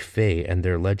Celtic Fae and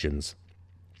their legends.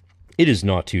 It is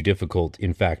not too difficult,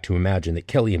 in fact, to imagine that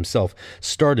Kelly himself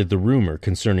started the rumor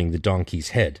concerning the donkey's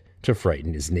head to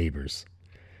frighten his neighbors.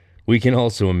 We can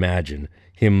also imagine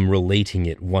him relating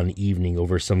it one evening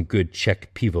over some good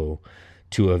Czech pivo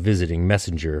to a visiting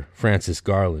messenger, Francis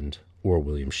Garland or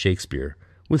William Shakespeare,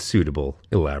 with suitable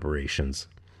elaborations.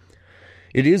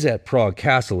 It is at Prague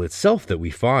Castle itself that we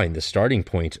find the starting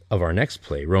point of our next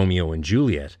play, Romeo and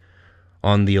Juliet.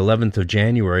 On the 11th of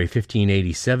January,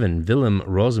 1587, Wilhelm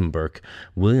Rosenberg,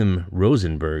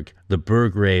 the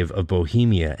Burgrave of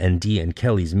Bohemia and D.N.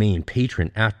 Kelly's main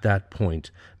patron at that point,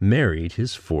 married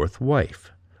his fourth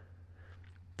wife,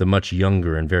 the much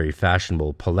younger and very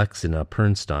fashionable Polexina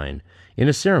Pernstein, in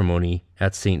a ceremony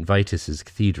at St. Vitus's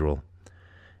Cathedral.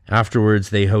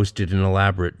 Afterwards, they hosted an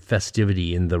elaborate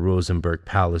festivity in the Rosenberg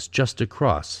Palace just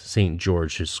across St.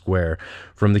 George's Square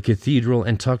from the cathedral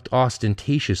and tucked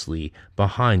ostentatiously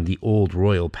behind the old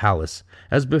royal palace,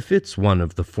 as befits one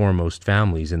of the foremost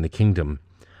families in the kingdom.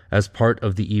 As part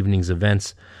of the evening's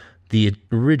events, the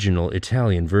original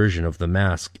Italian version of the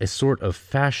masque, a sort of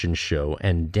fashion show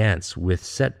and dance with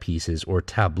set pieces or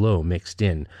tableau mixed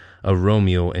in, of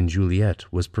Romeo and Juliet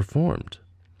was performed.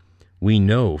 We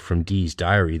know from Dee's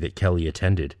diary that Kelly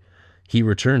attended. He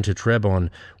returned to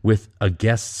Trebon with a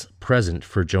guest's present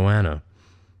for Joanna.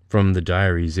 From the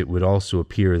diaries it would also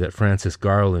appear that Francis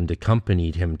Garland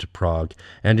accompanied him to Prague,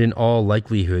 and in all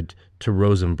likelihood to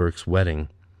Rosenberg's wedding.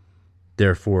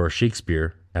 Therefore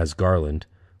Shakespeare, as Garland,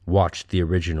 watched the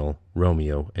original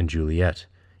Romeo and Juliet,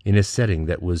 in a setting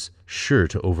that was sure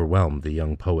to overwhelm the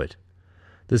young poet.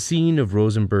 The scene of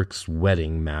Rosenberg's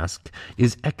wedding masque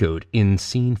is echoed in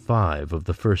Scene 5 of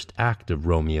the first act of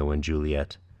Romeo and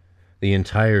Juliet. The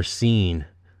entire scene,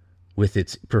 with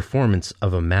its performance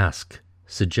of a masque,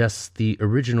 suggests the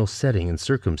original setting and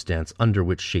circumstance under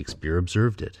which Shakespeare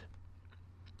observed it.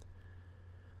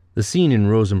 The scene in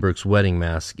Rosenberg's wedding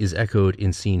masque is echoed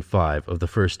in Scene 5 of the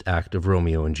first act of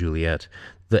Romeo and Juliet.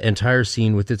 The entire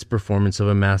scene with its performance of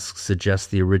a masque suggests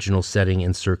the original setting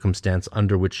and circumstance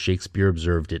under which Shakespeare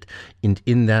observed it, and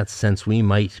in that sense we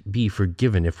might be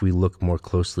forgiven if we look more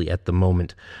closely at the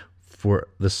moment for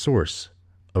the source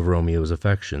of Romeo's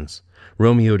affections.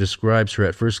 Romeo describes her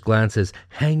at first glance as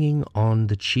hanging on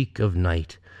the cheek of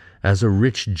night, as a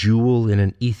rich jewel in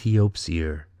an Ethiop's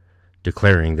ear,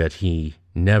 declaring that he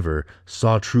never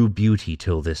saw true beauty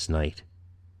till this night.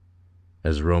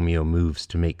 As Romeo moves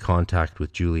to make contact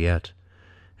with Juliet,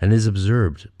 and is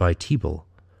observed by Tybalt,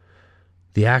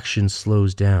 the action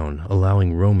slows down,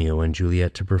 allowing Romeo and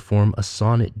Juliet to perform a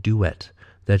sonnet duet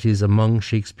that is among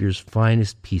Shakespeare's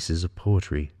finest pieces of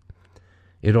poetry.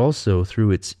 It also, through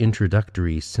its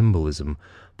introductory symbolism,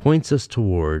 points us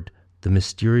toward the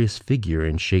mysterious figure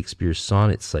in Shakespeare's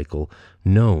sonnet cycle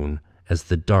known as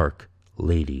the Dark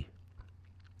Lady.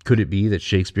 Could it be that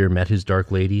Shakespeare met his Dark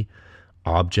Lady,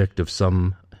 object of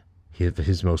some of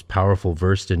his most powerful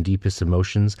verse and deepest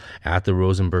emotions, at the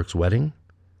Rosenbergs' wedding?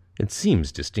 It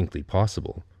seems distinctly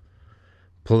possible.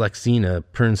 Polexina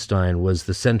Pernstein was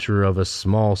the center of a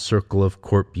small circle of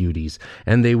court beauties,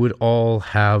 and they would all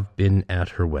have been at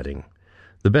her wedding.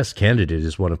 The best candidate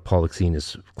is one of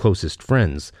Polexina's closest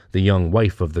friends, the young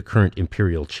wife of the current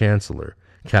imperial chancellor,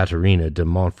 Katerina de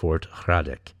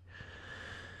Montfort-Hradec.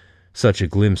 Such a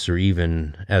glimpse, or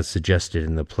even, as suggested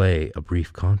in the play, a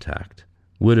brief contact,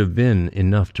 would have been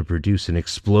enough to produce an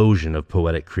explosion of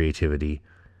poetic creativity.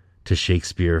 to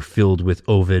Shakespeare, filled with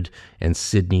Ovid and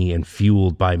Sidney and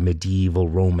fueled by medieval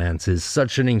romances,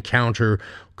 such an encounter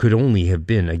could only have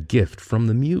been a gift from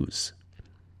the muse.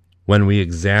 When we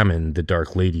examine the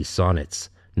Dark Lady sonnets,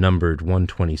 numbered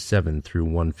 127 through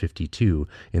 152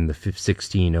 in the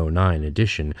 1609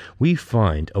 edition, we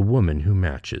find a woman who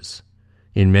matches.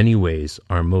 In many ways,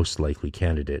 our most likely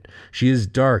candidate. She is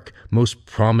dark, most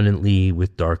prominently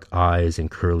with dark eyes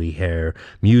and curly hair,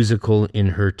 musical in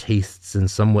her tastes and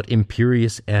somewhat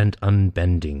imperious and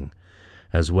unbending,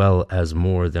 as well as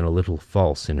more than a little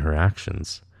false in her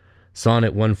actions.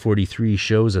 Sonnet 143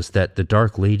 shows us that the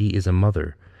Dark Lady is a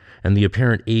mother, and the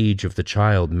apparent age of the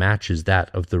child matches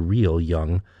that of the real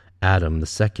young Adam II,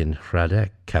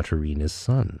 Hradec, Katerina's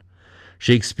son.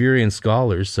 Shakespearean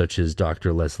scholars, such as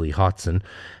Dr. Leslie Hodson,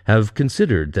 have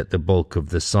considered that the bulk of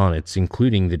the sonnets,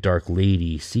 including the Dark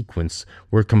Lady sequence,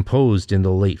 were composed in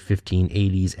the late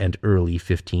 1580s and early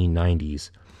 1590s,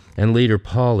 and later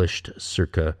polished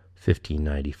circa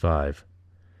 1595.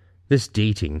 This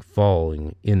dating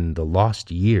falling in the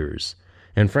lost years,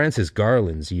 and Francis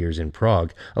Garland's years in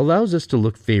Prague, allows us to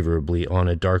look favorably on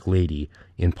a Dark Lady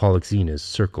in Polyxena's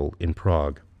circle in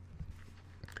Prague.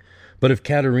 But if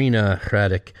Katerina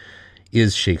Hradec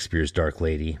is Shakespeare's Dark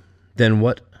Lady, then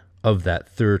what of that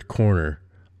third corner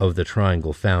of the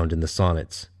triangle found in the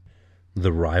sonnets?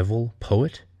 The rival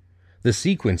poet? The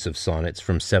sequence of sonnets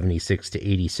from 76 to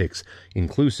 86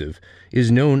 inclusive is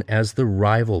known as the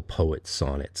rival poet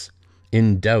sonnets.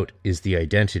 In doubt is the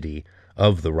identity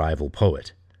of the rival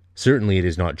poet. Certainly it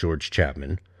is not George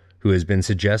Chapman, who has been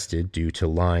suggested due to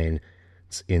line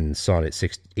in Sonnet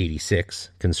 86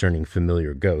 concerning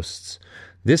familiar ghosts.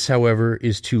 This, however,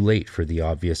 is too late for the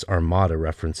obvious Armada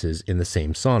references in the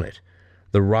same sonnet.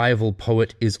 The rival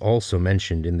poet is also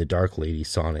mentioned in the Dark Lady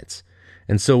sonnets,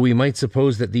 and so we might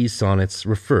suppose that these sonnets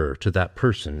refer to that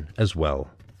person as well.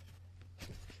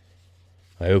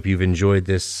 I hope you've enjoyed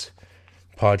this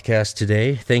podcast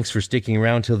today. Thanks for sticking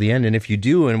around till the end, and if you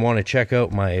do and want to check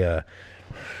out my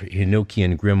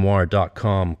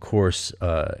EnochianGrimoire.com course,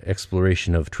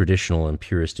 exploration of traditional and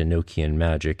purist Enochian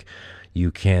magic,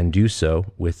 you can do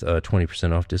so with a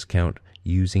 20% off discount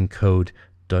using code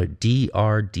DRDYE.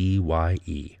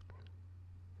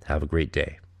 Have a great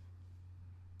day.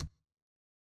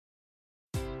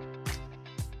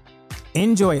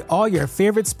 Enjoy all your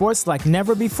favorite sports like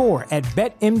never before at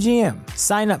BetMGM.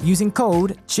 Sign up using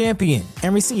code CHAMPION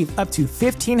and receive up to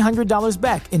 $1,500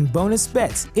 back in bonus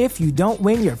bets if you don't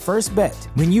win your first bet.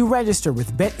 When you register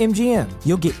with BetMGM,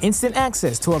 you'll get instant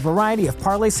access to a variety of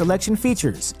parlay selection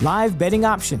features, live betting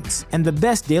options, and the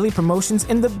best daily promotions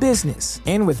in the business.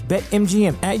 And with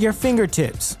BetMGM at your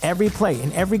fingertips, every play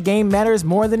and every game matters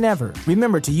more than ever.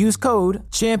 Remember to use code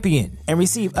CHAMPION and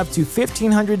receive up to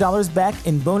 $1,500 back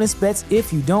in bonus bets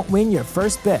if you don't win your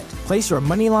first bet. Place your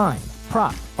money line,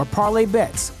 prop, or parlay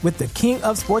bets with the king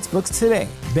of sportsbooks today.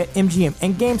 BetMGM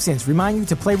and GameSense remind you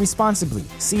to play responsibly.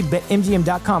 See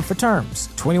BetMGM.com for terms.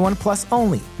 21 plus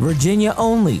only. Virginia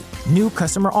only. New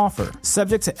customer offer.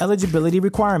 Subject to eligibility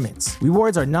requirements.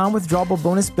 Rewards are non-withdrawable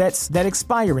bonus bets that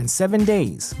expire in 7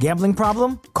 days. Gambling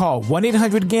problem? Call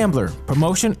 1-800-GAMBLER.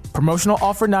 Promotional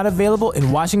offer not available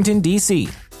in Washington, D.C.